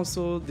you want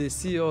also they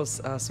see us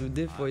as we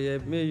did for you,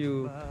 may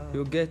you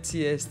get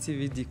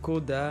TSTV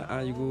decoder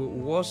and you go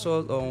watch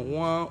us on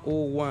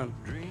 101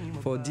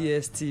 for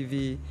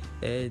DSTV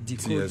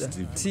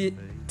decoder.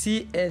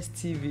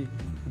 TSTV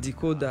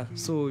decoder,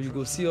 so you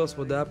go see us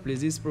for that place.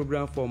 This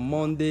program from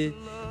Monday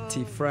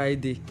till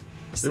Friday.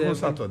 Even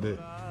Saturday.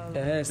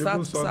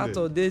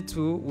 Saturday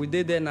too. We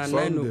did then at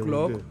 9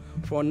 o'clock.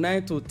 From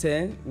 9 to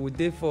 10, we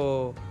did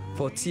for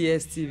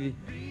TSTV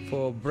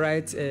for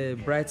Bright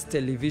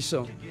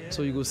Television.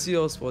 So you go see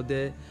us for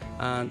there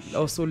and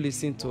also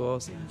listen to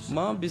us.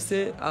 Man, be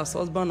say as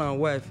husband and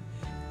wife,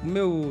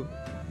 may we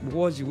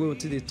watch the way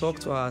until they talk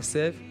to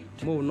ourselves.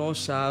 May we not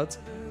shout.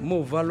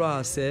 More value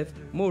ourselves,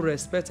 more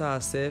respect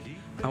ourselves,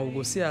 and we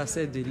go see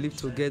ourselves they live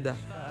together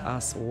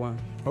as one.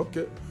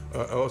 Okay.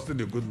 Austin,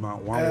 the good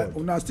man. One word.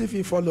 Una still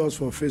follow us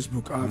for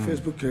Facebook. Our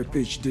Facebook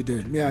page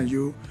did me and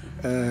you,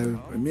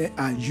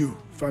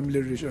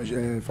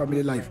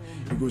 family life.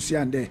 You go see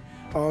and there.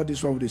 All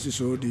this one this is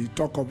so the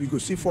talk up. You go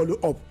see follow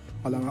up.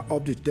 I'll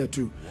update there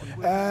too.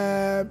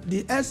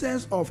 The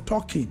essence of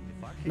talking,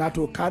 not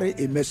to carry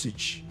a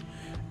message,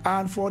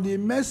 and for the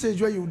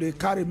message where you they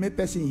carry, make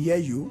person hear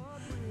you.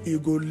 You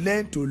go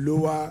learn to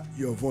lower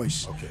your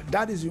voice. Okay.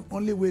 That is the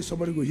only way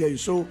somebody will hear you.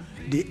 So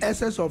the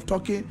essence of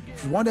talking,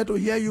 if you wanted to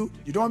hear you,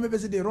 you don't want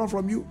maybe they run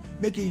from you,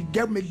 make the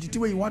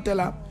way you want to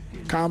tell her,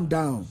 calm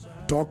down,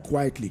 talk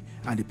quietly,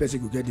 and the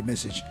person will get the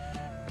message.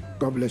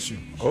 God bless you.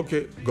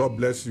 Okay, God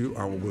bless you,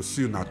 and we'll go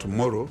see you now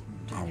tomorrow.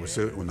 And we'll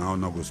say, we now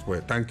not go spoil.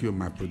 Thank you,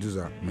 my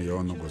producer. May you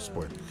all not go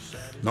spoil.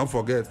 Don't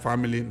forget,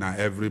 family, now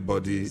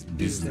everybody's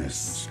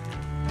business.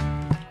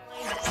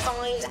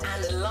 Find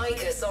and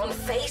like us on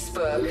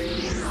Facebook.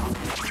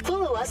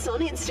 Follow us on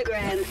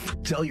Instagram.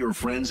 Tell your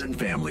friends and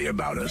family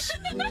about us.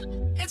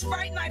 It's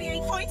Bright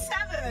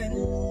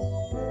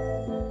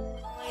 98.7.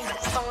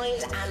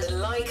 Find and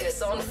like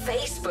us on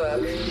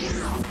Facebook.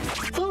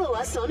 Follow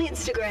us on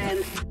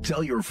Instagram.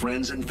 Tell your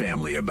friends and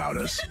family about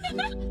us.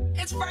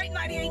 It's Bright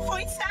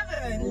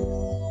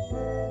 98.7.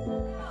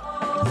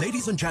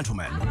 Ladies and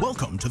gentlemen,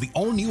 welcome to the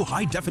all-new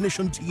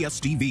high-definition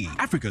TSTV,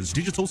 Africa's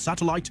digital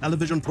satellite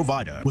television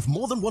provider. With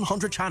more than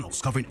 100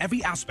 channels covering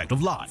every aspect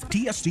of life,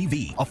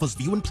 TSTV offers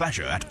viewing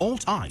pleasure at all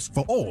times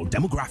for all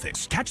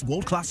demographics. Catch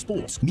world-class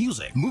sports,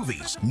 music,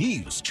 movies,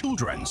 news,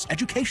 children's,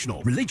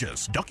 educational,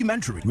 religious,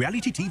 documentary,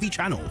 reality TV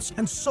channels,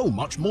 and so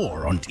much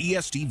more on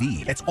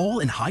TSTV. It's all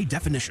in high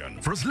definition.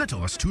 For as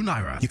little as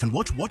 ₦2, you can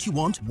watch what you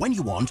want, when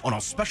you want, on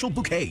our special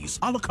bouquets,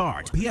 a la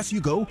carte,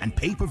 PSU Go, and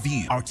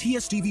pay-per-view. Our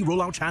TSTV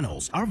rollout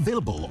channels are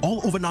available all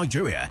over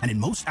Nigeria and in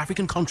most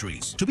African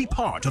countries. To be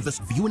part of this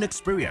viewing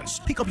experience,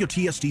 pick up your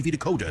TSTV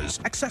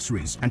decoders,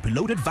 accessories, and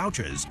preloaded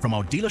vouchers from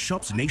our dealer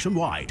shops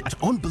nationwide at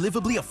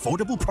unbelievably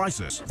affordable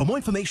prices. For more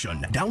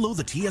information, download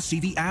the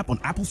TSTV app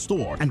on Apple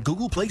Store and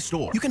Google Play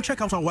Store. You can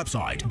check out our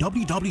website,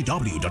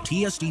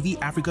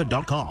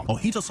 www.tstvafrica.com, or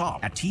hit us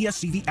up at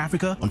TSTV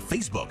Africa on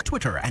Facebook,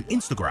 Twitter, and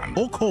Instagram,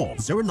 or call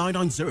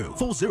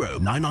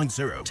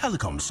 0990-40990.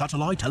 Telecom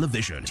Satellite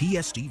Television,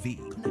 TSTV.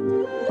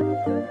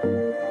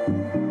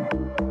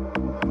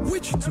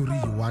 Which story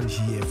you want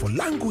here for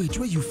language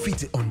where you fit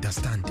to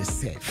understand the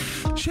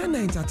self? Share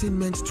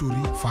entertainment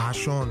story,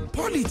 fashion,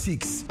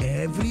 politics,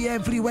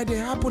 everywhere they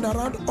happen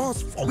around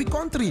us for we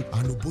country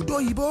and Obodo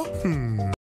Ibo.